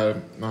 my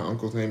bad. My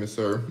uncle's name is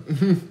Sir.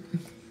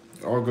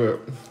 All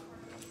good.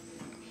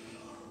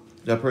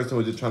 That person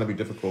was just trying to be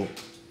difficult.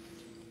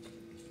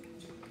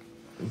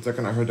 The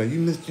second I heard that, you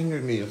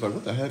misgendered me. I was like,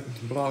 what the heck?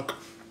 Block.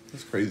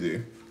 That's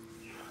crazy.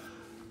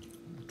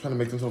 Trying to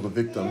make themselves a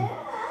victim. I'm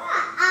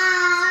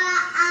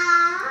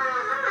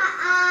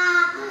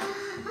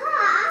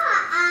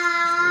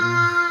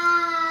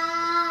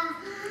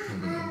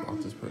gonna block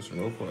this person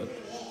real quick.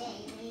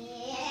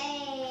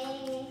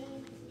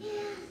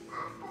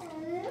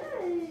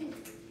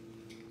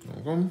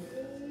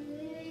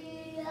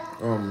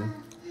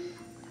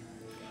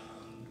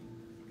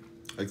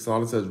 Like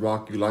Solid says,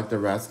 Rock, you like the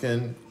rat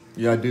skin?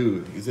 Yeah, I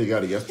do. You said you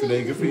got it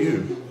yesterday. Good for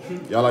you.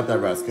 Yeah, I like that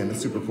rat skin. It's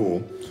super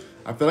cool.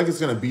 I feel like it's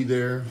gonna be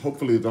there.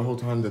 Hopefully, the whole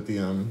time that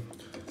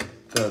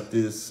that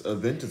this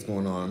event is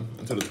going on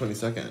until the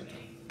 22nd.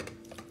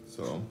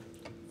 So,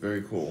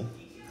 very cool.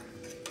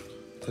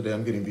 Today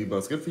I'm getting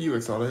V-Bucks. Good for you,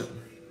 Exotic.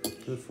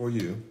 Good for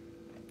you.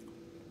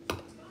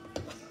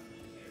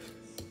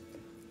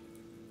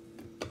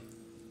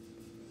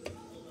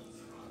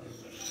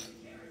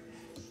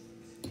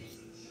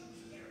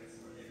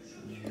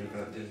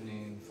 About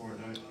Disney and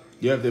Fortnite?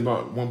 Yeah, they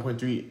bought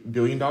 $1.3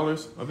 billion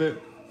of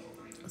it.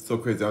 It's so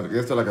crazy. I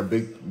guess they're like a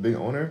big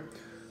owner.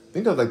 I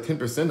think that was like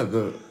 10% of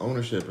the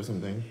ownership or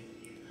something.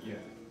 Yeah.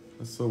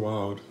 That's so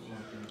wild.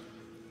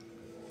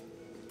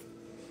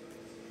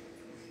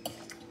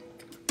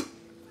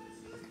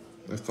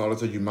 Exotic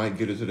said you might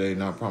get it today,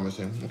 not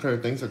promising.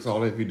 Okay, thanks,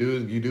 Exotic. If you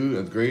do, you do.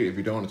 That's great. If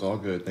you don't, it's all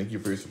good. Thank you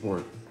for your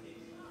support.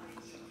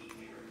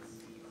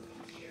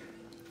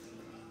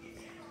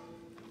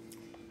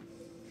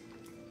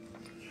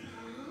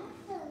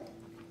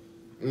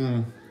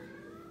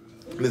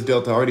 Miss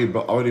Delta already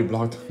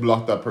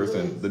blocked that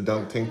person. The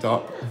dunk tank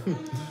top,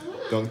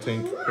 dunk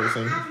tank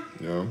person.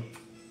 Yeah,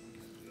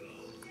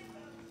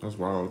 that's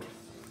wild.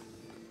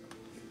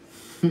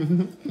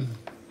 These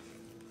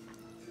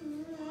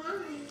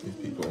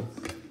people.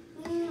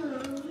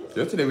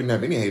 Yesterday we didn't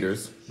have any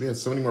haters. We had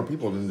so many more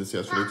people than this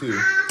yesterday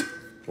too.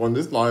 On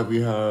this live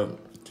we had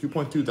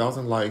 2.2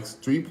 thousand likes,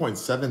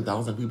 3.7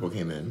 thousand people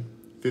came in,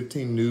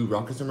 15 new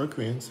Rockers and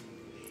Mercuryans.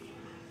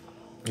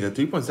 Yeah,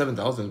 3.7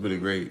 thousand is really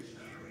great.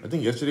 I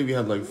think yesterday we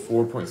had like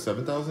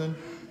 4.7 thousand.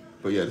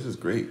 But yeah, this is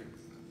great.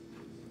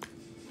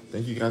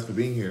 Thank you guys for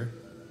being here.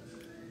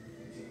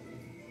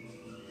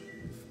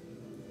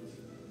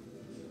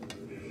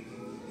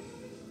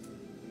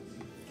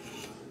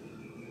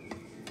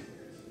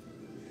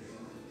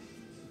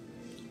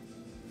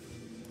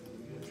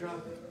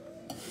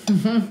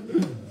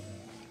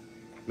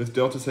 Miss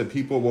Delta said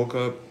people woke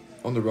up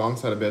on the wrong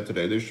side of bed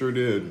today. They sure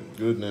did.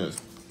 Goodness.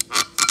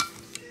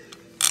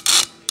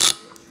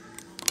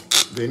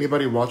 Did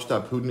anybody watch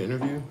that Putin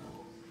interview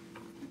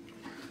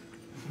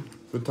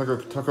with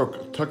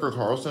Tucker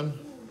Carlson?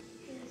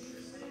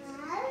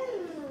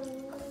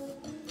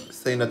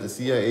 Saying that the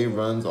CIA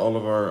runs all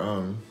of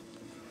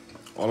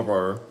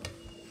our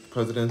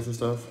presidents and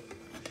stuff,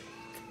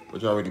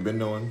 which I already been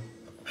knowing.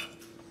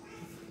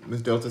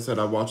 Miss Delta said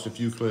I watched a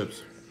few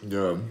clips.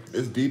 Yeah,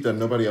 it's deep that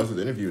nobody else has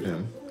interviewed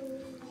him.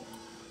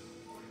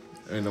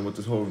 And with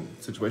this whole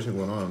situation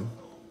going on.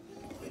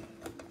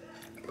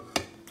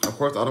 Of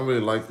course, I don't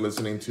really like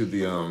listening to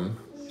the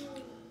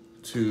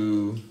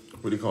to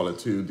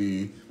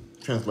the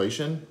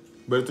translation,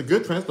 but it's a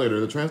good translator.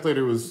 The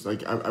translator was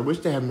like, I wish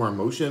they had more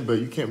emotion, but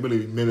you can't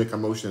really mimic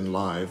emotion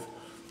live.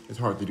 It's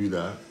hard to do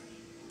that.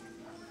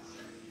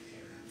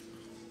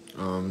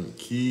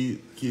 Key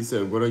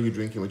said, what are you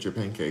drinking with your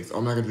pancakes?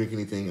 I'm not gonna drink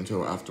anything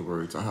until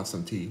afterwards. I have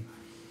some tea,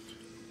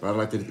 but I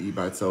like to just eat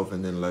by itself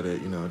and then let it,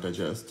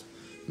 digest.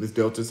 Miss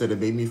Delta said it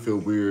made me feel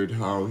weird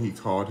how he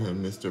called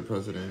him Mr.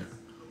 President.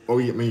 Oh,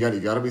 I mean, you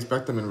gotta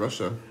respect them in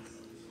Russia.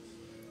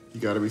 You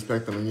gotta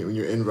respect them when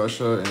you're in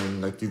Russia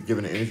and like you're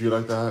giving an interview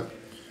like that.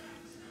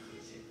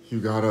 You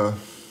gotta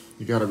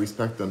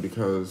respect them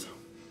because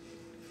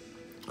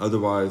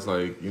otherwise,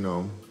 like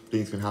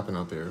things can happen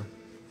out there.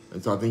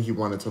 And so I think he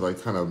wanted to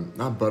like kind of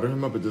not butter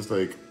him up, but just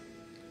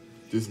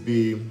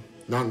be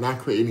not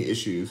create any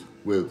issues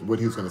with what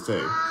he was gonna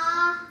say.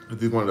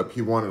 He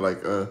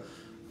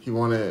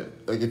wanted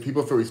if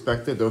people feel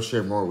respected, they'll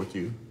share more with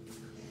you.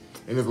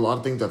 And there's a lot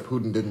of things that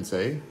Putin didn't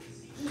say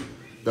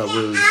that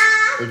was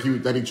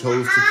that he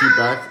chose to keep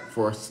back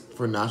for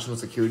national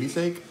security's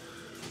sake.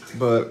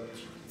 But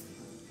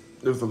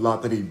there's a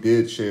lot that he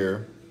did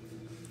share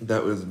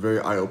that was very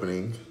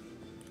eye-opening,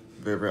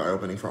 very, very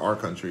eye-opening for our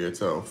country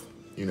itself.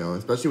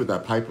 Especially with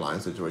that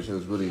pipeline situation, it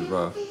was really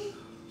rough.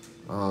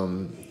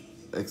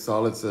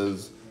 Exolid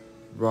says,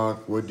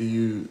 Rock, what do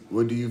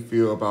you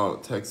feel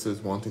about Texas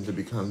wanting to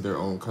become their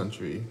own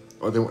country?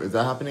 Is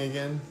that happening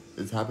again?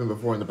 It's happened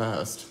before in the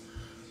past.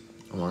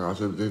 Oh my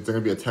gosh, is there gonna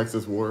be a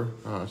Texas war?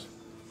 Gosh.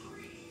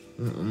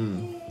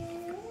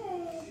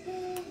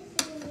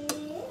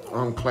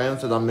 Clam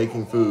says I'm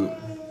making food.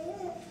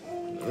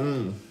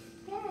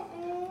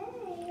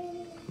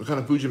 What kind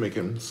of food you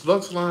making?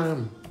 Slug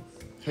Slime.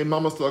 Hey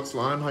Mama Slug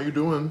Slime, how you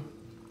doing?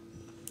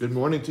 Good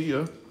morning to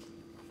you.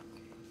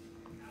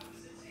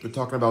 We're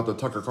talking about the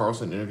Tucker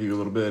Carlson interview a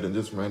little bit and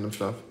just random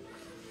stuff.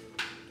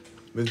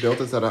 Ms.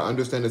 Delta said, I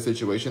understand the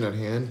situation at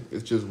hand.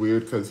 It's just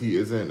weird because he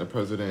isn't a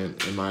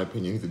president, in my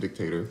opinion. He's a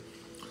dictator.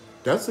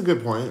 That's a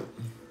good point.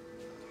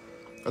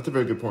 That's a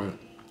very good point.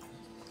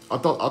 I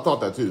thought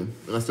that too,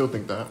 and I still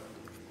think that.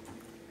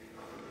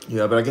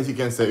 Yeah, but I guess you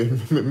can't say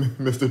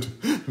Mr.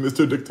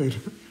 Dictator.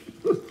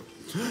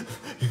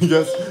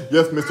 yes,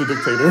 Mr.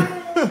 Dictator.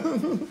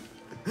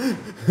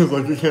 It's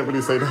like you can't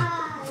really say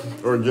that.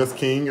 Or yes,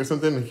 King or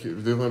something.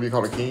 There's gonna be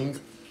called a king.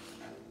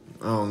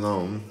 I don't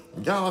know.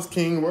 Yas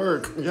King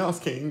work. Yas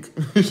King.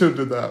 You should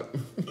have did that.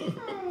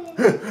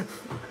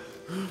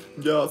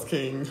 Yas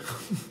King.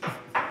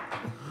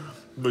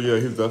 But yeah,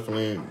 he's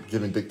definitely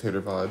giving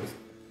dictator vibes.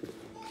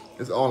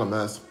 It's all a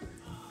mess.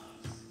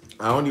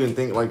 I don't even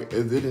think like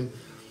it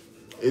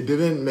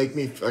didn't make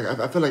me like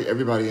I feel like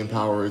everybody in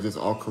power is just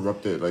all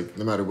corrupted. Like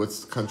no matter what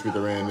country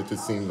they're in, it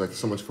just seems like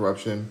so much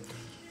corruption.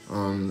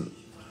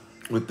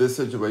 With this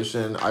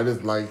situation, I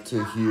just like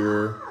to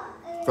hear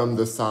from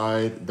the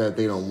side that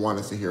they don't want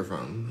us to hear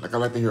from. Like I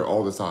like to hear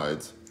all the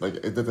sides. Like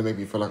it doesn't make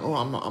me feel like, oh,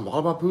 I'm all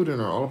about Putin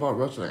or all about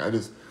Russia. Like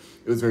it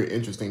was very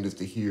interesting just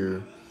to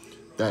hear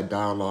that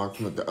dialogue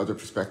from the other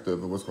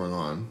perspective of what's going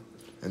on,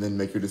 and then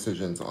make your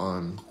decisions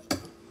on.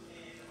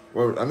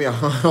 Well, I mean,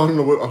 I don't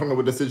know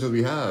what decisions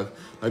we have.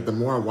 Like the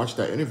more I watch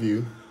that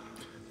interview,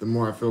 the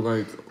more I feel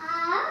like,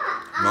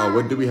 wow,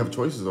 what do we have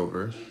choices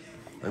over?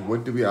 Like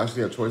what do we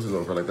actually have choices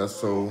over? Like that's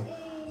so.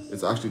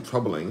 It's actually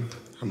troubling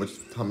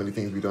how many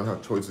things we don't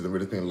have choices and we're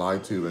just being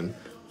lied to and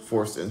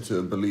forced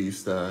into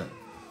beliefs that,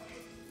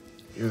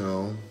 you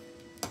know,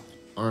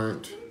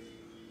 aren't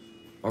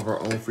of our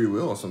own free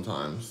will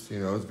sometimes. You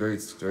know, it's very,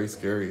 very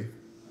scary.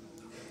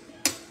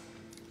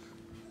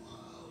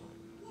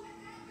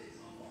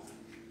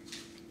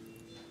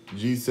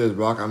 G says,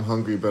 Rock, I'm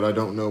hungry, but I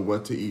don't know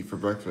what to eat for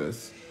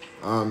breakfast.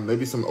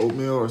 Maybe some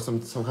oatmeal or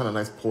some kind of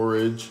nice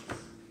porridge,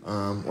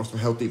 or some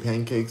healthy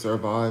pancakes are a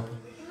vibe.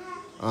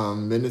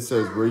 Minute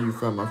says, where are you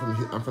from?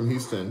 I'm from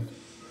Houston.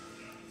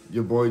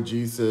 Your boy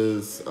G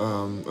says,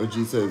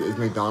 is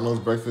McDonald's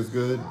breakfast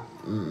good?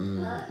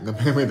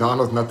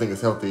 McDonald's, nothing is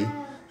healthy.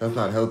 That's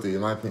not healthy in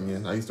my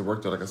opinion. I used to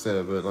work there, like I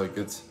said, but like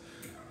that's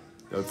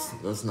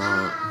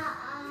not.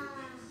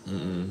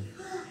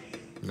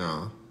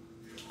 No,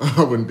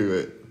 I wouldn't do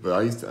it. But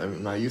I used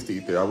to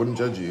eat there. I wouldn't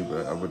judge you,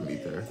 but I wouldn't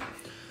eat there.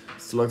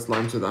 Slug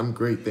Slime says, I'm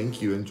great,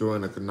 thank you.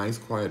 Enjoying a nice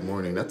quiet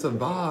morning. That's a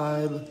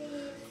vibe.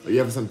 Are you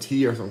having some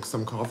tea or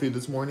some coffee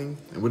this morning?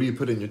 And what do you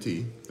put in your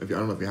tea? I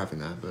don't know if you're having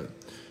that, but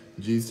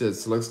G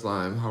says, Slug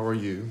Slime, how are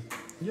you?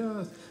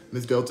 Yes.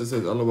 Miss Delta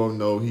says, LOL,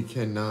 no, he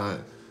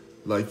cannot.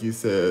 Like you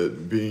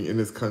said, being in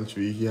this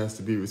country, he has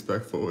to be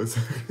respectful.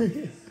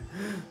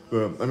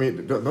 Well, I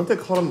mean, don't they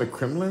call him the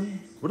Kremlin?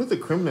 What does the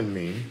Kremlin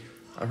mean?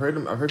 I've heard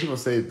people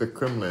say the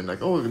Kremlin,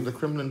 like, oh, the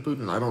Kremlin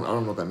Putin. I don't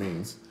know what that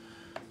means.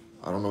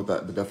 I don't know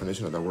what the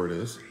definition of that word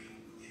is.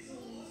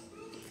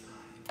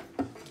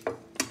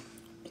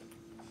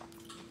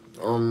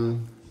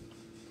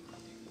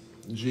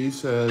 G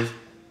says,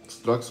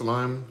 Slug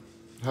Slime,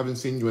 haven't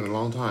seen you in a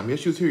long time. Yeah,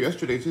 she was here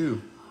yesterday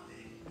too.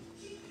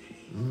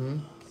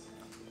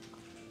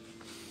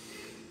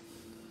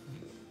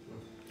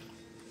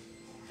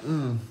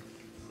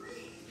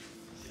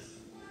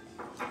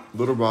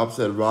 Little Rob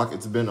said, Rock,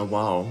 it's been a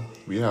while.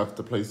 We have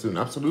to play soon.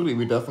 Absolutely,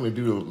 we definitely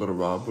do, Little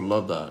Rob. Would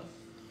love that.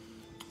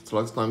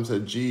 Slug Slime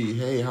said, G,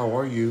 hey, how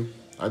are you?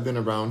 I've been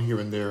around here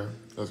and there.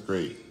 That's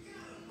great.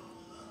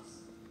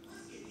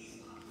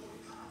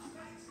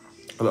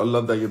 I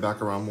love that you're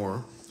back around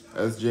more.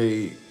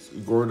 SJ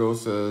Gordo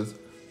says,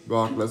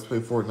 Rock, let's play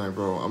Fortnite,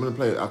 bro. I'm gonna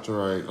play it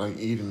after I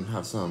eat and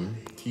have some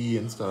tea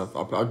and stuff.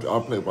 I'll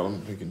play while I'm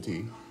drinking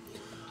tea.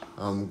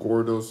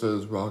 Gordo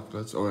says, Rock,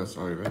 let's. Oh,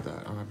 sorry, I read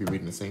that. I might be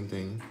reading the same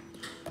thing.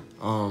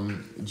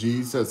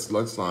 G says,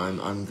 Slug Slime,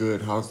 I'm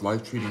good. How's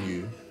life treating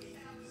you?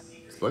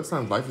 Slug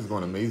Slime's life is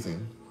going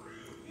amazing.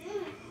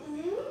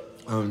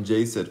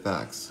 Jay said,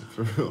 facts,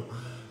 for real.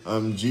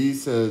 G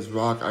says,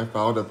 Rock, I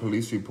filed a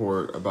police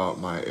report about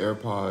my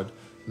AirPod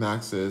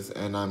Maxes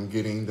and I'm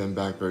getting them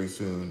back very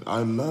soon. I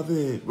love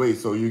it. Wait,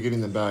 so you're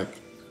getting them back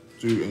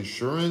through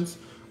insurance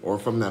or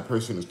from that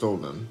person who stole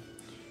them?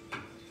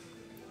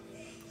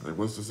 Like,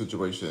 what's the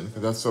situation?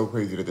 Because that's so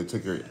crazy that they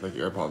took your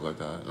AirPods like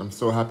that. I'm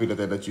so happy that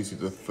they let you see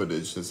the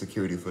footage, the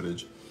security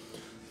footage.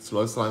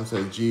 Slug Slime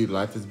says, G,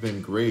 life has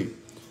been great.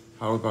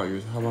 How about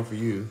yours? How about for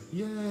you?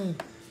 Yeah.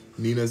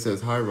 Nina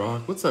says, hi,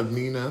 Rock. What's up,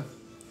 Nina?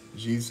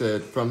 G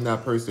said, from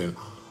that person.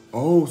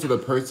 Oh, so the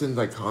person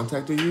like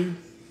contacted you?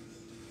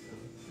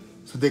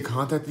 So they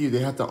contacted you, they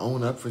have to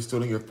own up for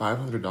stealing your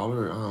 $500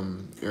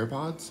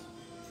 AirPods?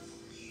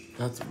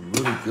 That's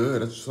really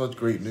good. That's such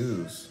great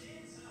news.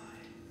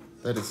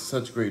 That is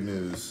such great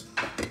news.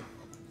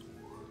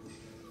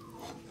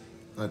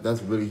 Like,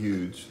 that's really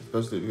huge,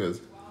 especially because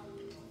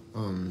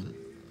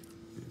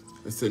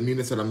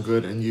Nina said I'm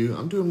good, and you,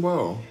 I'm doing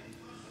well.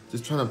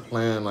 Just trying to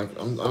plan. Like,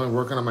 I'm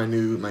working on my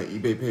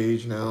eBay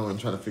page now and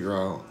trying to figure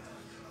out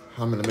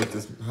how I'm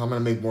gonna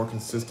make more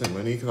consistent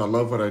money, because I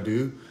love what I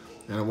do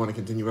and I want to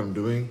continue what I'm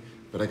doing,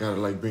 but I gotta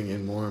like bring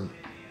in more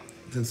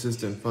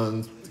consistent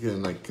funds to get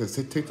in, like, because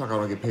TikTok I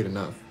don't get paid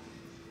enough.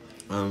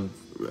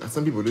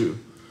 Some people do,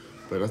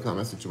 but that's not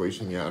my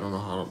situation yet. I don't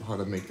know how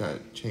to make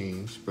that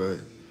change, but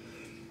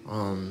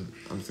I'm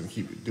just gonna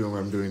keep doing what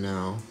I'm doing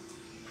now.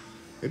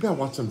 Maybe I'll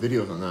watch some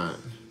videos on that.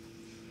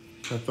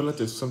 I feel like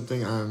there's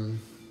something I'm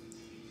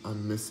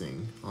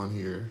missing on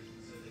here.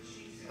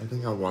 I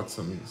think I'll watch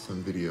some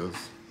videos.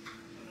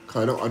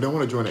 Cause I don't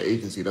want to join an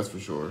agency, that's for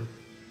sure.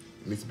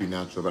 It needs to be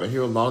natural. But I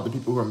hear a lot of the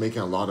people who are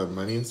making a lot of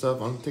money and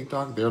stuff on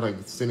TikTok, they're like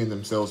sending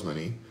themselves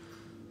money.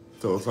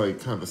 So it's like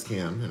kind of a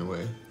scam in a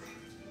way.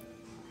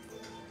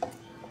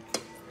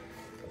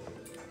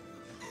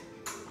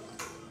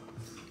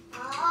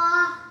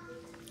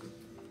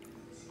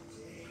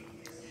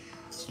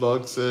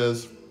 Slug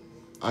says,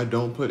 I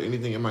don't put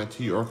anything in my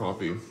tea or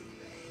coffee.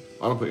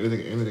 I don't put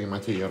anything in my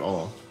tea at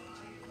all.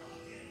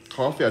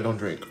 Coffee I don't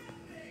drink.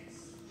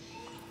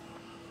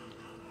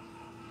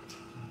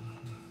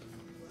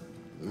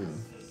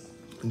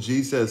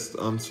 G says,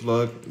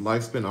 Slug,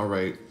 life's been all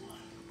right.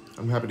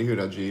 I'm happy to hear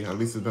that, G. At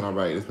least it's been all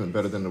right. It's been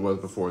better than it was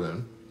before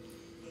then.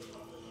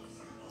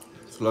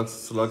 Slug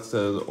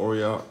says,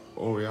 Oreo,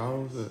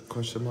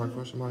 question mark.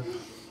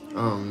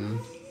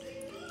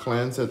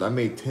 Clan says, I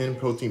made 10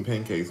 protein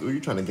pancakes. Ooh,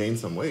 you're trying to gain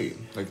some weight,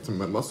 like some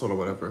muscle or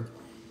whatever.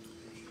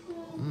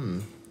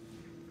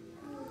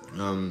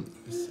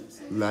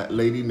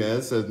 Lady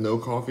Nez says, no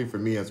coffee for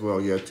me as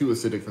well. Yeah, too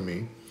acidic for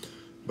me.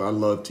 But I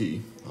love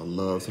tea. I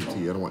love some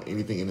tea. I don't want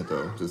anything in it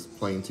though, just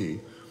plain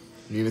tea.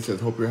 Nina says,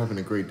 hope you're having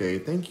a great day.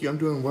 Thank you, I'm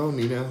doing well,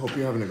 Nina. Hope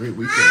you're having a great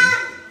weekend.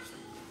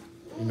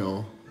 You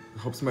know, I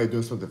hope somebody's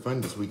doing something fun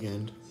this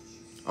weekend.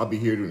 I'll be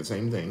here doing the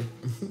same thing.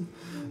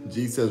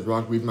 G says,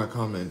 Rock, read my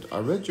comment. I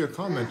read your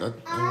comment.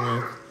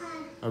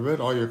 I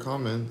read all your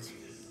comments.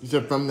 You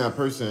said from that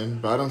person,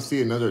 but I don't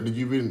see another. Did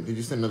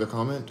you send another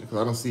comment? Because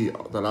I don't see,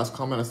 the last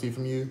comment I see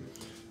from you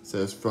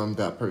says from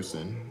that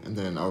person. And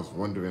then I was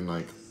wondering,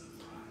 like,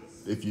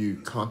 if you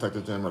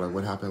contacted them, or like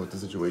what happened with the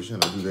situation,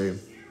 or do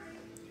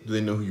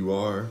they know who you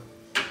are?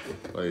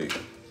 Like,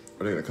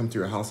 are they gonna come to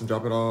your house and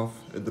drop it off?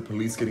 Is the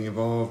police getting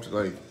involved,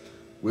 like,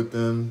 with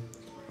them?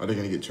 Are they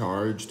gonna get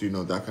charged? You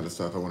know, that kind of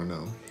stuff I wanna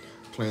know.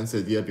 Plan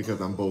said, yeah, because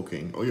I'm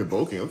bulking. Oh, you're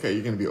bulking, okay,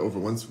 you're gonna be over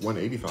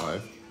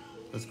 185.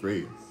 That's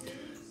great.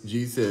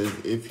 G says,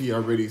 if he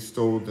already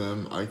stole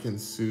them, I can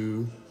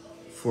sue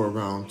for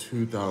around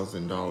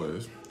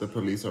 $2,000. The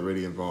police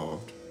already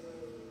involved.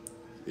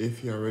 If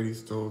he already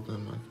stole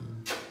them, I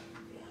can.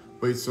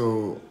 Wait,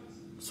 so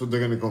they're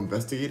gonna go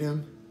investigate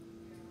him?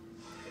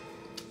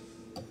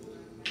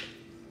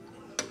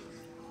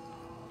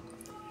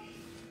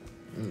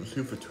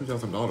 Sue for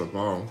 $2,000.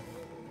 Wow.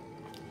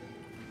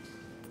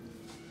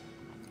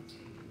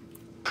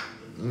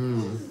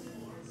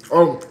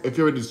 Oh, if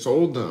you already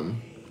sold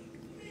them.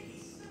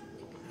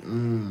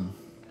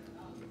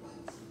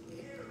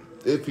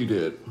 If you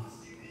did.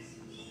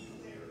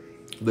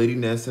 Lady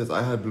Ness says,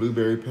 I had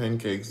blueberry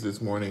pancakes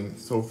this morning.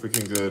 So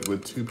freaking good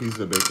with 2 pieces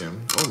of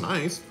bacon. Oh,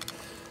 nice.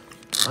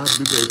 I had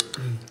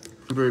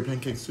blueberry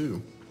pancakes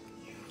too.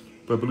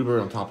 But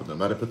blueberry on top of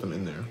them. I had to put them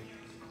in there.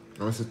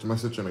 My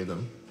sister made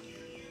them.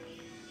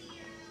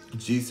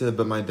 G said,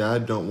 but my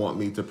dad don't want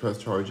me to press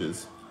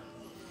charges.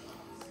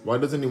 Why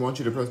doesn't he want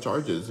you to press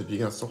charges if you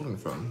got stolen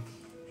from?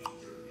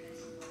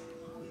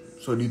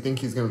 So do you think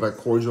he's gonna like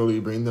cordially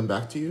bring them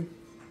back to you?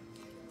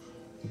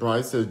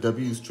 Bri says,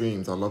 W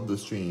streams. I love the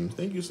streams.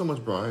 Thank you so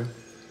much, Bri.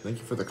 Thank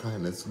you for the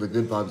kindness. The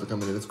good vibes are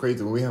coming in. It's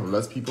crazy. When we have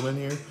less people in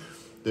here,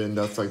 then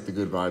that's like the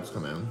good vibes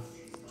come in.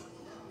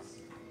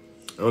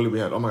 Earlier we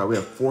had, oh my God, we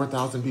have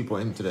 4,000 people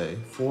in today.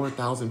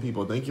 4,000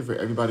 people. Thank you for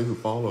everybody who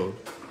followed.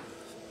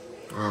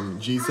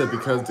 G said,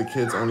 because the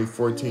kid's only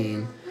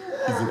 14,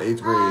 he's in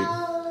 8th grade.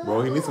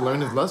 Well, he needs to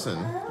learn his lesson.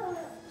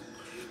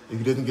 If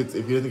he doesn't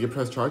get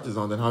pressed charges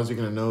on, then how's he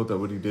gonna know that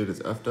what he did is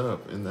effed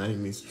up and that he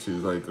needs to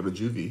like go to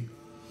juvie?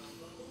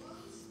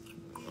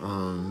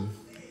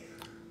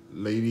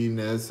 Lady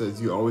Nez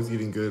says, you always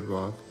eating good,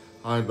 Rock.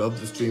 I love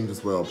the streams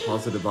as well.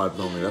 Positive vibes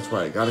only. That's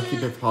right. Gotta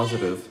keep it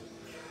positive.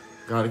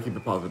 Gotta keep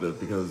it positive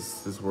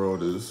because this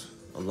world is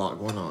a lot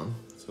going on.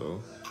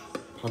 So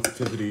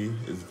positivity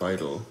is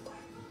vital.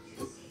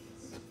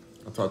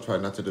 I try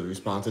not to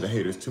respond to the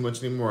haters too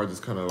much anymore. I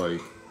just kind of like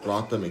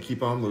block them and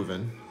keep on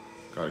moving.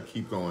 Gotta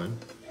keep going.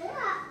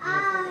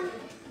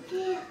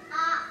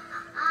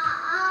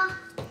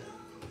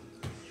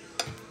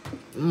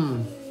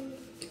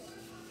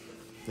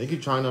 Thank you,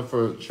 China,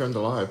 for sharing the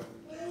live.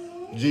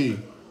 G,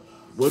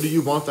 what do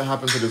you want to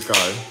happen to this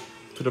guy?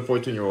 To the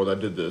 14-year-old that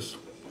did this?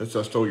 That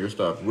stole your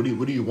stuff. What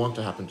do you want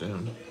to happen to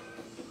him?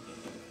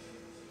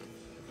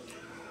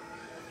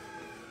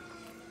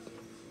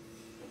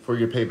 For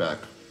your payback.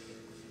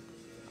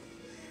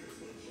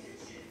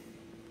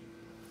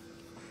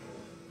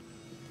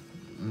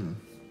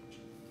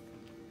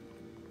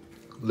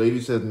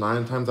 Lady says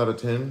 9 times out of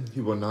 10,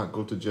 he will not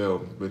go to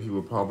jail, but he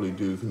will probably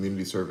do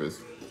community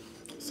service.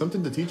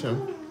 Something to teach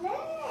him.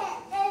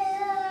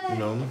 You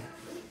know,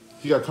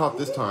 he got caught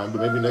this time,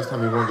 but maybe next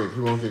time he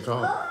won't get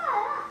caught.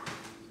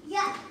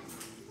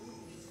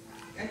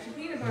 Got your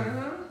peanut butter,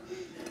 huh?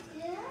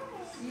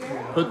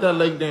 Yeah. Put that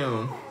leg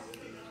down.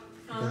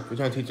 Huh? We're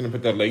trying to teach him to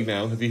put that leg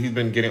down because he's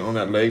been getting on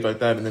that leg like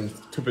that and then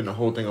tipping the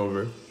whole thing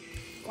over.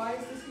 Why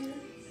is this here?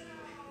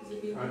 Is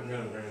it being I'm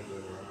gonna bring it to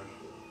the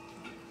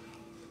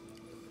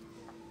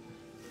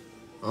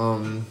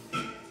garage.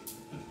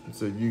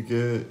 So you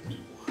get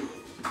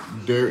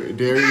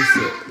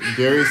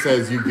Derry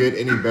says you get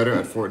any better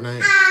at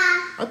Fortnite?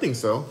 I think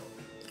so.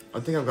 I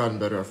think I've gotten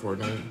better at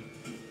Fortnite.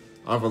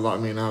 I have a lot.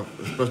 I mean,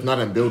 especially not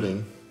in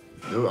building.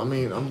 I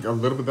mean, I'm a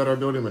little bit better at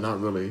building, but not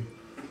really.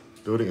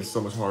 Building is so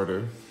much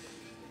harder.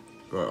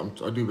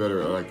 But I do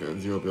better at like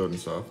zero building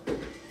stuff.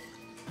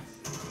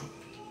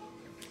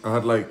 I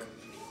have like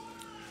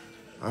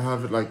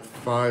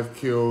 5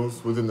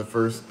 kills within the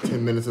first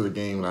 10 minutes of the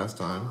game last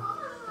time.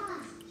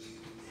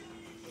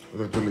 It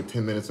was like literally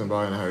 10 minutes went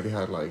by and I already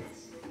had like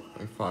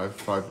five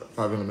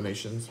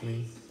eliminations.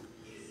 Me.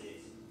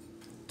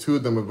 2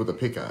 of them were with a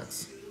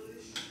pickaxe.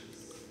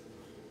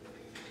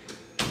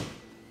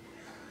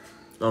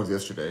 That was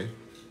yesterday.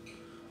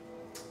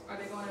 Are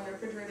they going in the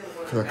refrigerator?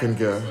 Cause I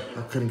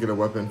couldn't get a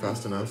weapon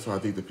fast enough, so I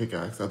had to use the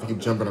pickaxe. I had to keep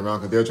jumping around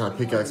because they were trying to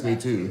pickaxe me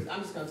too.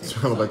 I'm just gonna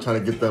So I was like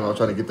trying to get them. I was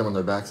trying to get them on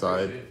their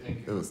backside.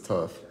 It was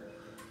tough.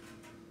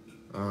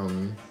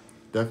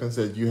 Declan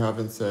said you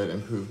haven't said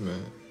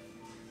improvement.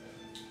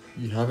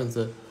 You haven't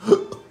said. I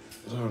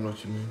don't know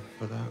what you mean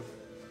by that.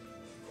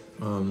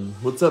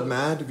 What's up,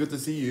 Mad? Good to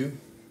see you.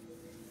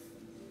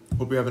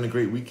 Hope you're having a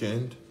great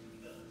weekend.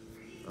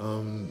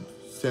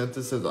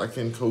 Santa says I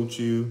can coach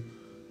you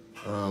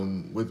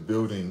with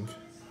building.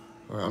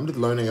 All right, I'm just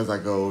learning as I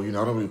go. You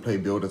know, I don't really play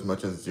build as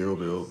much as zero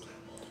build.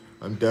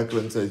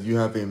 Declan says you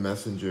have a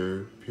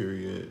messenger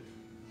period.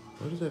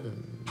 What does that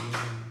mean? I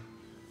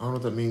don't know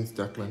what that means,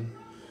 Declan.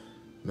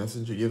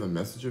 Messenger? You have a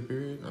messenger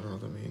period? I don't know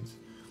what that means.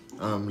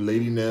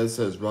 Lady Nez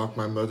says, Rock,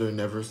 my mother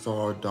never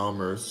saw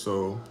Dahmer,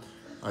 so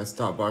I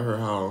stopped by her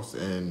house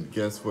and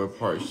guess what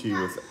part she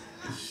was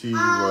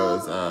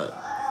at.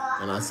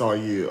 And I saw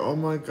you. Oh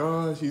my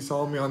gosh, you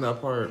saw me on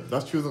that part.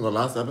 That's true in the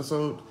last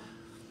episode.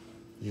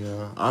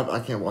 Yeah, I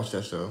can't watch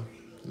that show.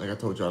 Like I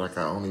told y'all, like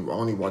I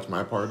only watch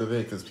my part of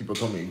it because people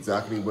told me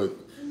exactly what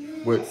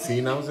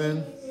scene I was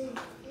in.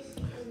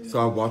 So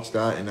I watched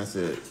that and that's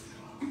it.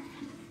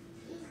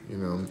 You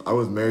know, I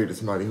was married to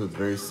somebody who was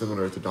very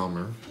similar to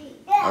Dahmer.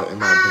 In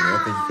my opinion, I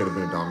think he could have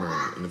been a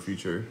Dahmer in the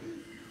future.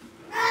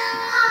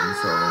 And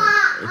so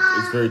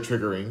it's very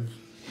triggering.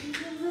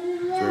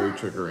 Very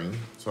triggering.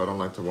 So I don't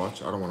like to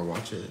watch. I don't want to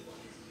watch it.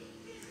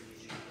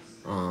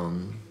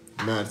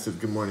 Matt says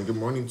good morning. Good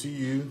morning to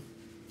you.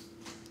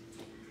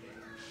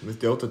 Miss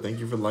Delta, thank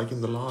you for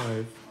liking the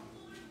live.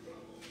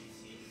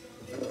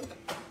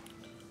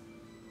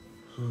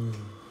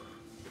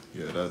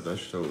 Yeah, that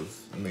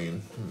shows. I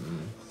mean,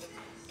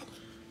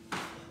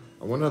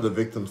 I wonder how the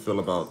victims feel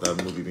about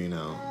that movie being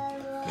out.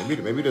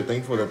 Maybe they're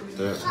thankful that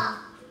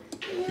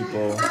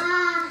people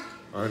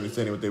are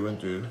understanding what they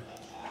went through.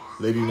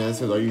 Lady Nan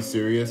says, are you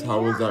serious?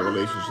 How was that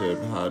relationship?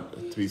 Had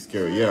to be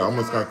scary. Yeah, I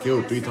almost got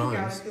killed 3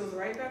 times.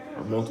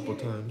 Multiple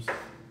times.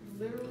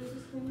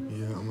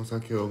 Yeah, I almost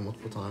got killed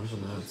multiple times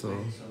on that, so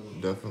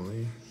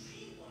definitely.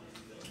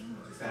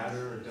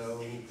 Batter or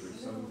dough or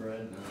some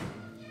bread.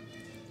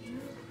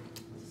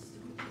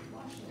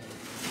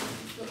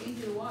 so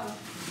easy to wash.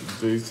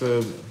 They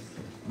said,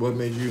 what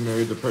made you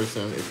marry the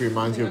person if he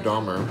reminds you of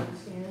Dahmer?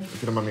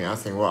 If you don't mind me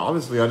asking. Well,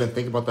 obviously, I didn't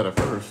think about that at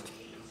first.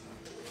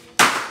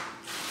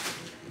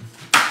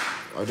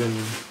 I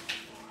didn't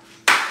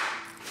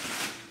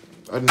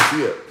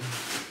see it.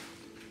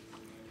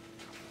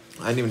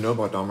 I didn't even know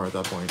about Dahmer at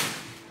that point.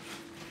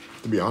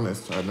 To be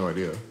honest, I had no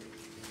idea.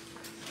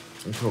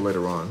 Until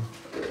later on.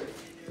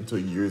 Until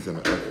years in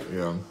it.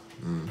 Yeah.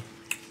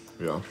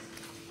 Yeah.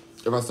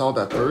 If I saw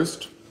that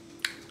first,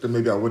 then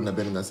maybe I wouldn't have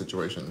been in that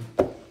situation.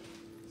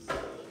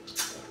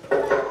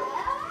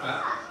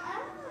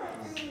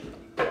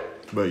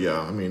 But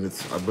yeah, I mean,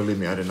 believe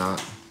me, I didn't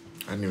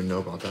even know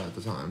about that at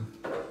the time.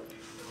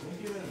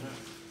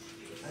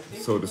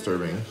 So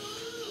disturbing.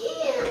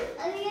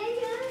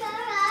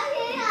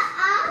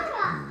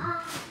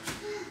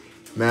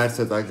 Matt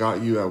says, I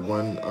got you at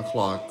 1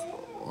 o'clock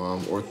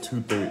or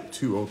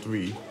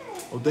 2:03.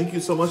 Oh, thank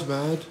you so much,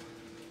 Matt.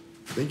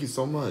 Thank you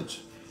so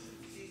much.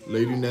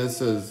 Lady Nez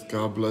says,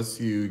 God bless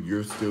you.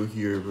 You're still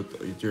here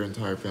with your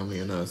entire family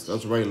and us.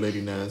 That's right,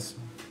 Lady Nez.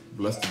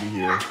 Blessed to be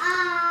here.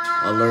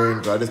 I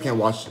learned, but I just can't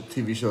watch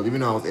TV shows.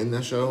 Even though I was in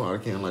that show, I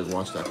can't like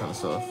watch that kind of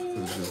stuff. Cause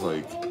it's just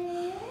like,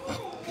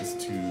 it's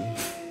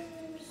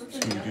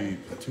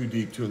too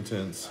deep, too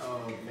intense.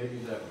 Maybe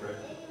that bread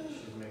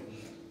she's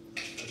making. I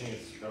think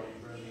it's spelt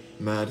bread.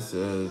 Matt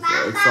says,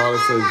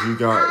 Exolid says, you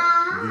got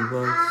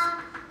V-Bucks?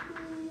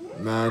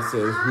 Matt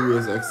says, who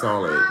is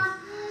Exolid?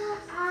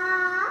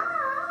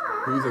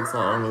 Who's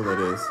Exolid? I don't know who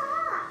that is.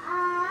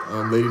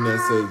 Lady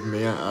Ness says,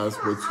 may I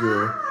ask what's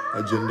your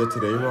agenda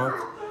today,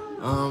 Rock?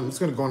 I'm just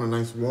gonna go on a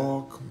nice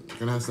walk.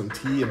 Gonna have some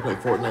tea and play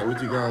Fortnite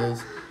with you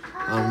guys.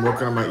 I'm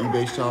working on my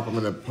eBay shop. I'm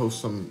gonna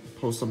post some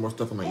more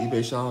stuff on my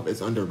eBay shop.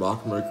 It's under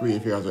Rock Mercury.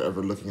 If you guys are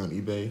ever looking on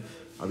eBay,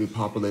 I'll be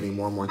populating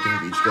more and more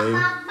things each day,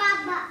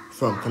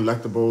 from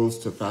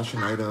collectibles to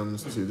fashion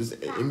items to just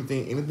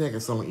anything I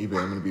can sell on eBay.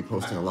 I'm gonna be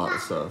posting a lot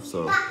of stuff.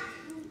 So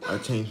I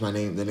changed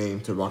the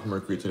name to Rock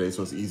Mercury today,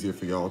 so it's easier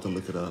for y'all to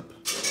look it up.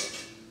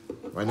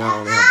 Right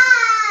now,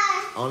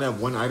 I only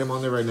have one item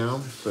on there right now,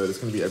 but it's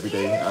gonna be every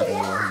day adding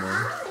more and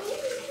more.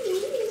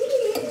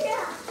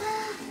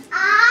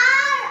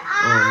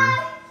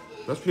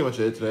 That's pretty much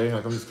it today.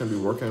 Like, I'm just gonna be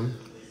working.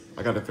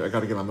 I gotta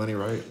get my money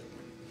right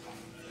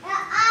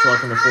so I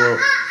can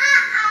afford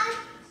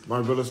my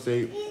real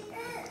estate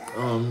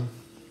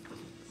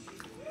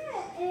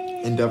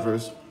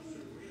endeavors.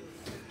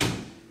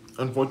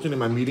 Unfortunately,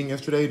 my meeting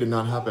yesterday did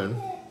not happen.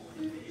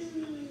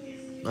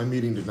 My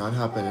meeting did not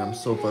happen, and I'm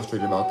so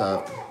frustrated about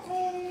that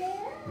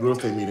real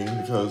estate meeting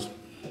because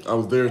I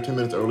was there 10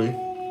 minutes early.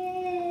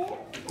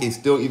 They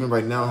still, even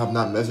right now, have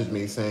not messaged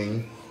me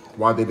saying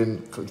why they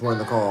didn't join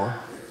the call.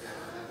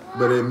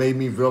 But it made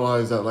me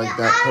realize that, like,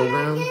 that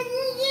program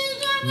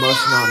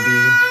must not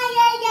be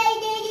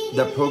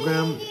that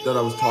program that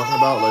I was talking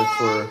about, like,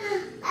 for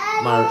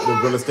the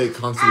real estate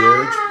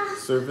concierge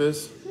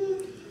service.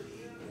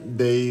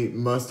 They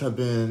must not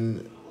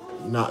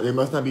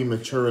be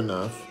mature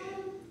enough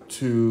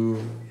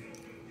to,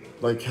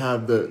 like,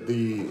 have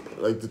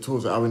the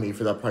tools that I would need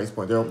for that price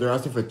point. They're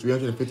asking for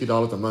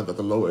 $350 a month at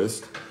the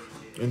lowest,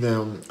 and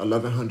then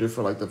 $1,100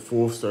 for, like, the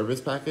full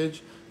service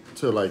package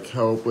to, like,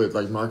 help with,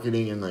 like,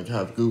 marketing and, like,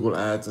 have Google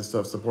ads and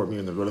stuff support me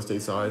in the real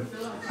estate side.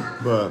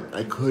 But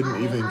I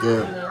couldn't even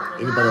get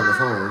anybody on the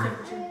phone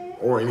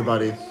or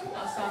anybody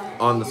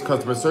on this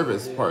customer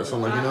service part. So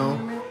I'm like,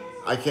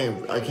 I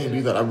can't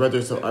do that. I'd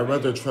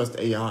rather trust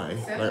AI,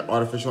 like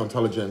artificial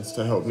intelligence,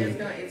 to help me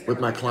with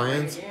my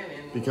clients,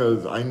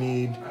 because I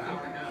need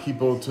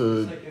people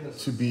to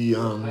be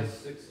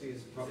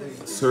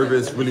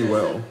serviced really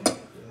well.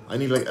 I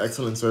need, like,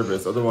 excellent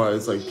service.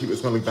 Otherwise, like, it's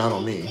gonna look bad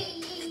on me.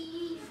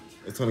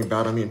 It's gonna be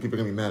bad on me, and people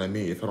are gonna be mad at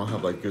me if I don't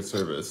have, like, good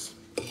service.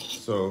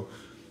 So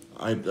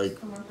I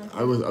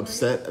was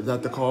upset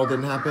that the call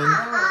didn't happen,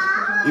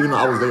 even though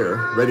I was there,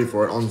 ready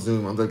for it on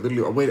Zoom. I'm like,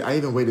 literally, I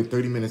even waited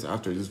 30 minutes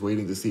after, just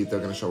waiting to see if they're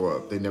gonna show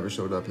up. They never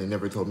showed up, and they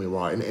never told me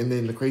why. And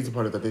then the crazy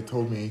part is that they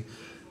told me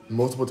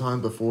multiple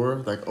times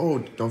before, like, oh,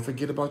 don't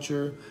forget about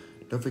your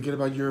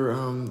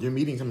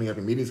meeting coming up.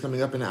 Your meeting's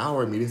coming up in an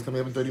hour. Meeting's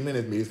coming up in 30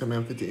 minutes. Meeting's coming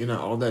up in 50.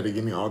 All that. They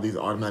give me all these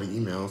automatic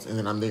emails, and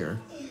then I'm there.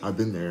 I've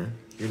been there,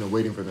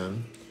 waiting for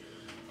them.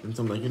 And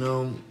so I'm like,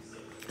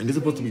 and this is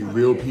supposed to be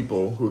real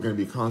people who are going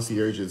to be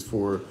concierges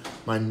for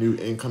my new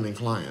incoming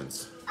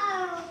clients.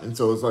 And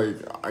so it's like,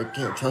 I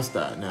can't trust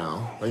that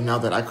now. Like, now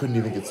that I couldn't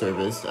even get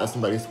service as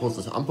somebody's supposed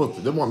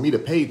to, they want me to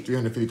pay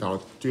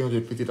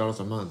 $350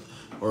 a month,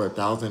 or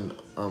 $1,000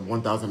 or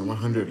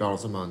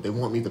 $1,100 a month. They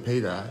want me to pay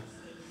that,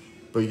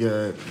 but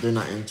yet they're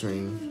not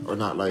entering, or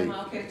not, like,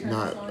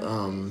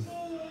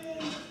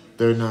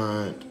 they're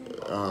not,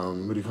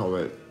 what do you call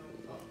it?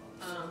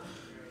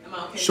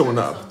 Showing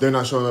up. They're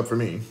not showing up for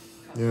me,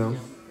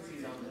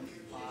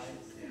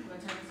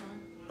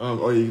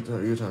 Oh, you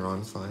turn it on.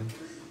 It's fine.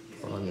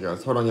 Hold on, you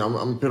guys. Hold on, y'all. I'm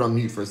gonna put on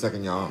mute for a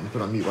second, y'all. I'm gonna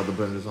put on mute while the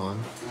blender's on.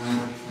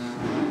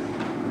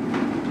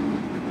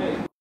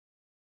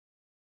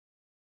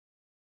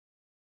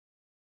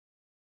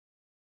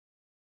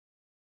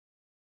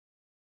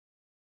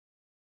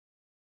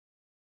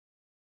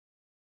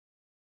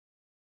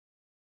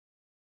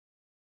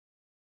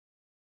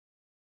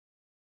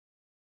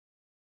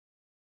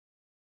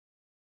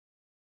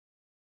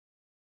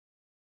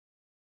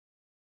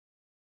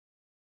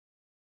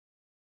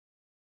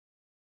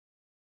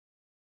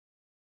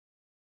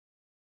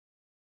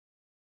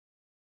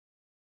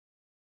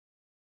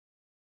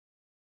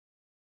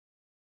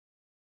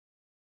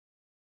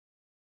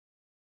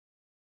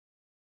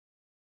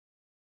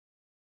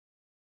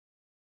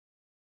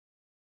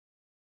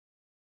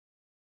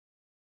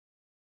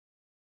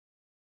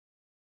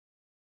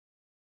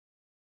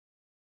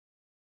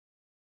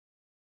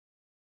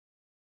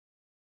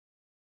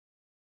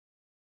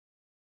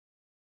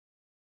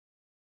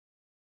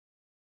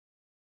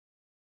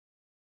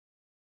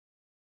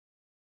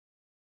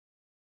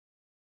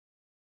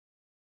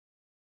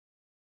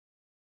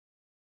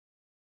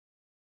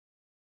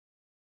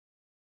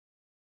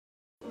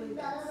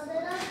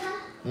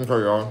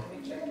 Okay, y'all.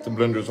 The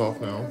blender's off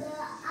now.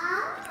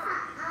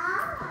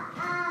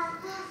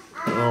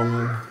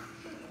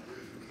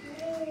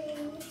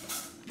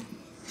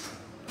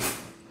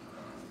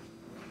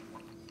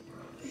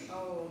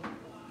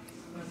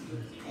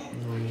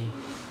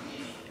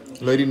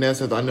 Lady Ness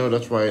says, I know,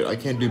 that's right. I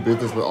can't do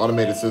business with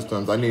automated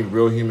systems. I need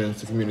real humans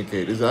to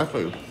communicate.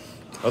 Exactly.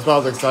 That's why I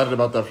was excited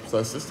about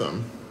that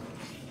system.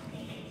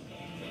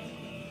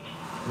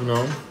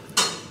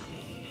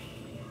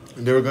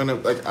 They were gonna,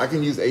 like, I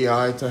can use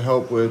AI to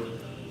help with,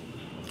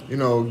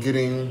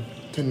 getting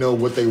to know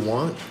what they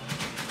want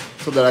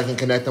so that I can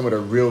connect them with a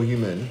real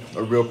human,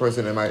 a real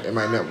person in my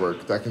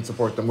network that can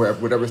support them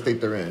whatever state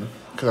they're in.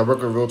 Because I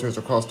work with realtors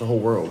across the whole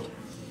world.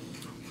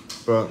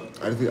 But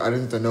I just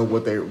need to know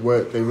what they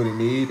really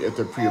need, if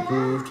they're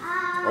pre-approved,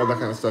 all that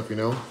kind of stuff, you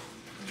know.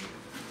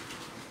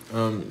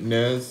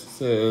 Nez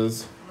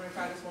says, I'm gonna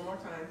try this one more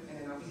time and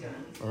then I'll be done.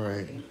 all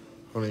right,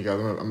 hold on, you guys.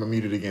 I'm gonna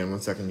mute it again.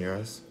 1 second, you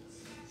guys.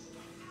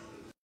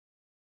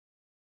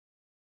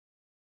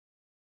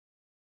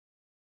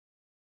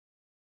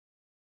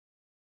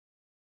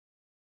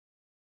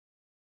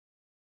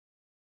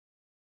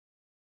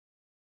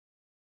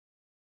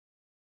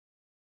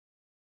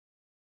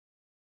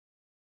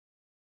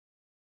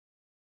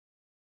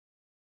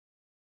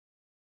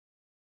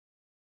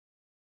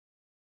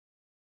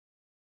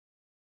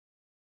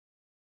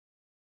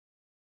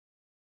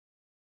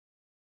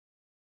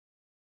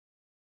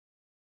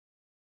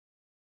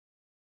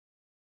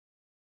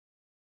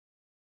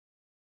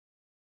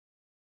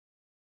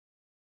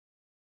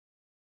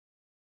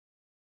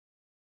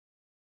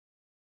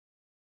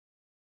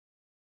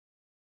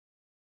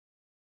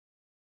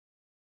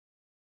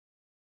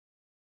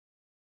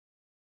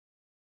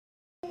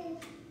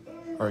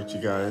 All right,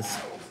 you guys. Just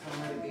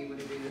gonna let it be what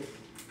it is.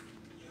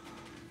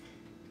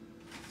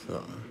 So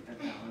Get that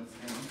balance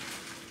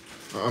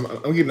down.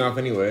 I'm keeping it off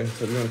anyway,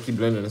 so if you want to keep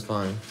blending, it's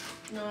fine.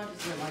 No, I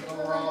just meant like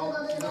overall,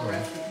 the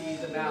recipe,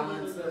 the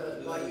balance,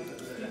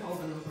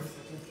 hold on for a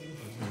second.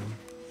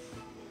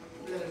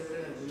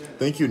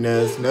 Thank you,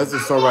 Nez. Nez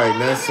is so right.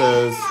 Nez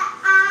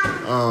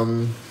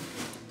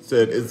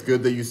said it's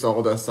good that you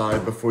saw that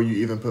side before you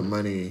even put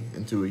money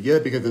into it. Yeah,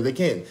 because if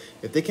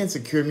they can't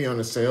secure me on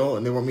a sale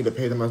and they want me to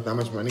pay them that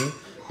much money,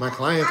 my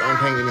clients aren't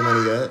paying any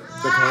money yet.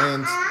 The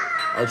clients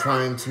are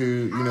trying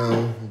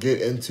to,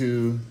 get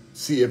into,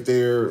 see if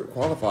they're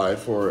qualified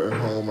for a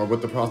home or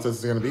what the process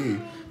is going to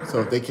be. So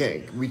if they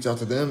can't reach out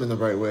to them in the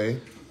right way,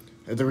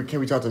 if they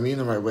can't reach out to me in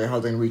the right way, how are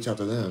they going to reach out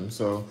to them?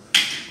 So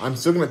I'm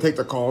still going to take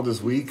the call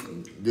this week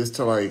just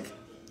to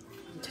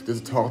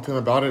talk to them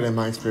about it and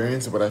my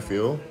experience and what I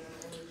feel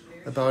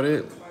about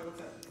it.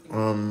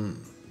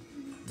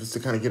 Just to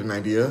kind of get an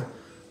idea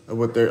of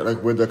what they're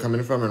where they're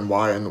coming from and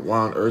why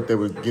on earth they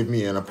would give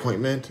me an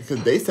appointment,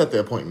 because they set the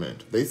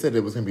appointment. They said it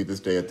was going to be this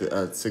day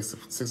at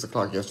 6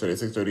 o'clock yesterday,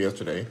 6:30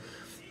 yesterday.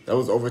 That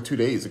was over 2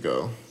 days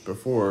ago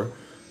before.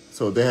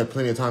 So they had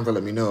plenty of time to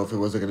let me know if it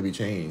wasn't going to be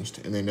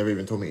changed, and they never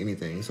even told me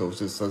anything. So it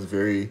was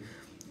very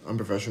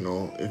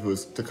unprofessional if it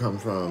was to come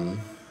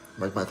from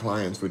my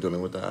clients who were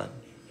dealing with that.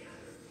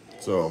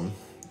 So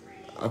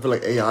I feel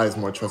like AI is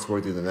more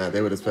trustworthy than that.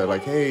 They would have said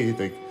hey, you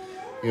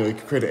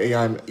could create an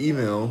AI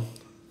email.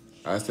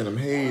 I sent them,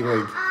 hey,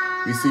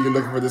 we see you're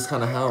looking for this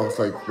kind of house.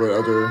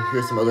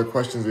 Here's some other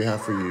questions we have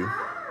for you.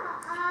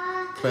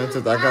 Clan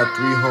says, I got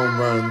 3 home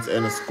runs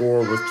and the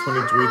score was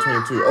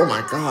 23-22. Oh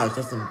my gosh,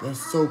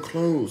 that's so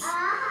close.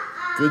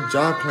 Good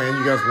job, Clan.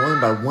 You guys won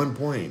by 1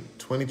 point.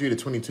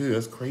 23-22.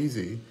 That's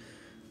crazy.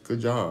 Good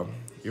job.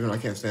 Even though I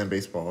can't stand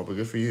baseball, but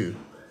good for you.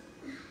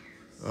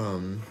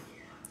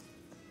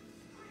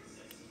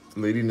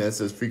 Lady Ness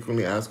says,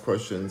 frequently asked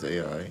questions,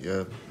 AI.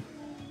 Yeah.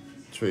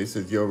 Trey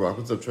says, yo, Rock.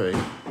 What's up, Trey?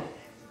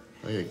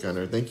 Okay,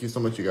 Gunner. Thank you so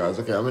much, you guys.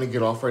 Okay, I'm going to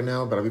get off right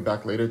now, but I'll be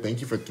back later.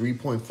 Thank you for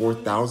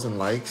 3.4 thousand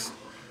likes.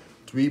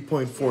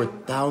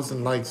 3.4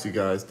 thousand likes, you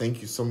guys.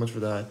 Thank you so much for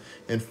that.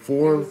 And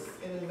 4... It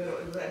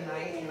was at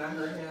night, and I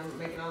heard him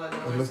making all that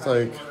noise. It looks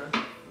like...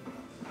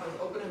 I was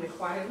opening it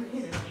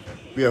quietly.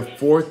 We have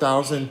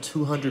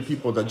 4,200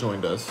 people that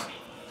joined us.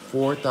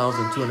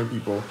 4,200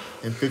 people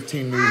and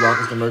 15 new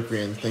Rock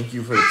Mercury. And thank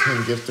you for the 10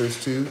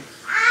 gifters, too.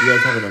 You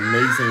guys have an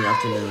amazing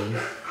afternoon.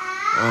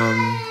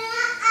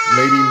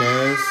 Lady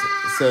Nez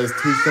says,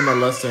 teach them a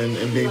lesson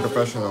in being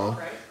professional.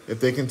 If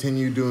they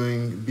continue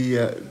doing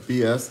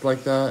BS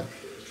like that,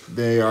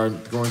 they are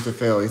going to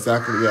fail.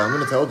 Exactly. Yeah, I'm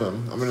gonna tell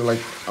them. I'm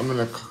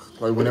gonna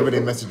whenever they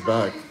message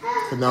back.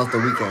 Cause now it's the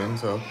weekend.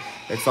 So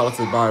Exalted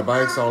said bye.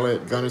 Bye,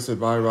 Exalted. Gunner said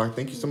bye, Rock.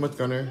 Thank you so much,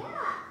 Gunner.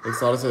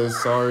 Exalted says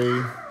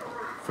sorry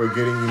for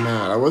getting you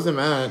mad. I wasn't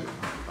mad.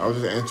 I was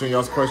just answering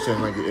y'all's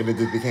question. It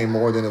just became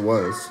more than it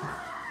was.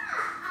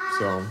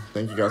 So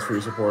thank you guys for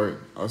your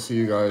support. I'll see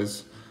you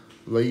guys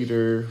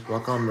later.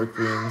 Rock on,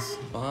 Mercuryans.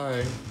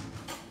 Bye.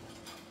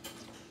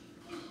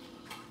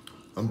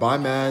 Bye,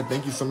 Mad.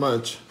 Thank you so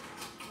much.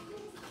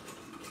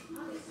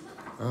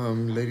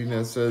 Lady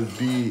Ness says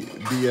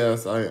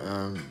BS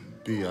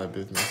BI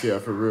business. Yeah,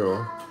 for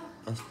real.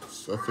 I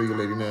feel you,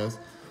 Lady Ness.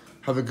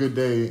 Have a good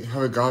day.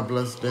 Have a God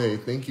bless day.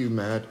 Thank you,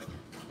 Mad,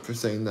 for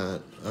saying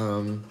that.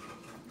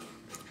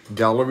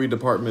 Gallery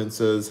department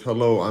says,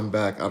 hello, I'm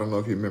back. I don't know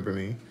if you remember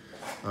me.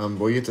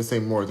 But you have to say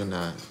more than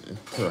that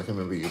until I can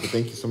remember you. But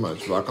thank you so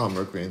much. Rock on,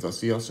 Mercuryans. I'll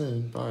see y'all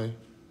soon. Bye.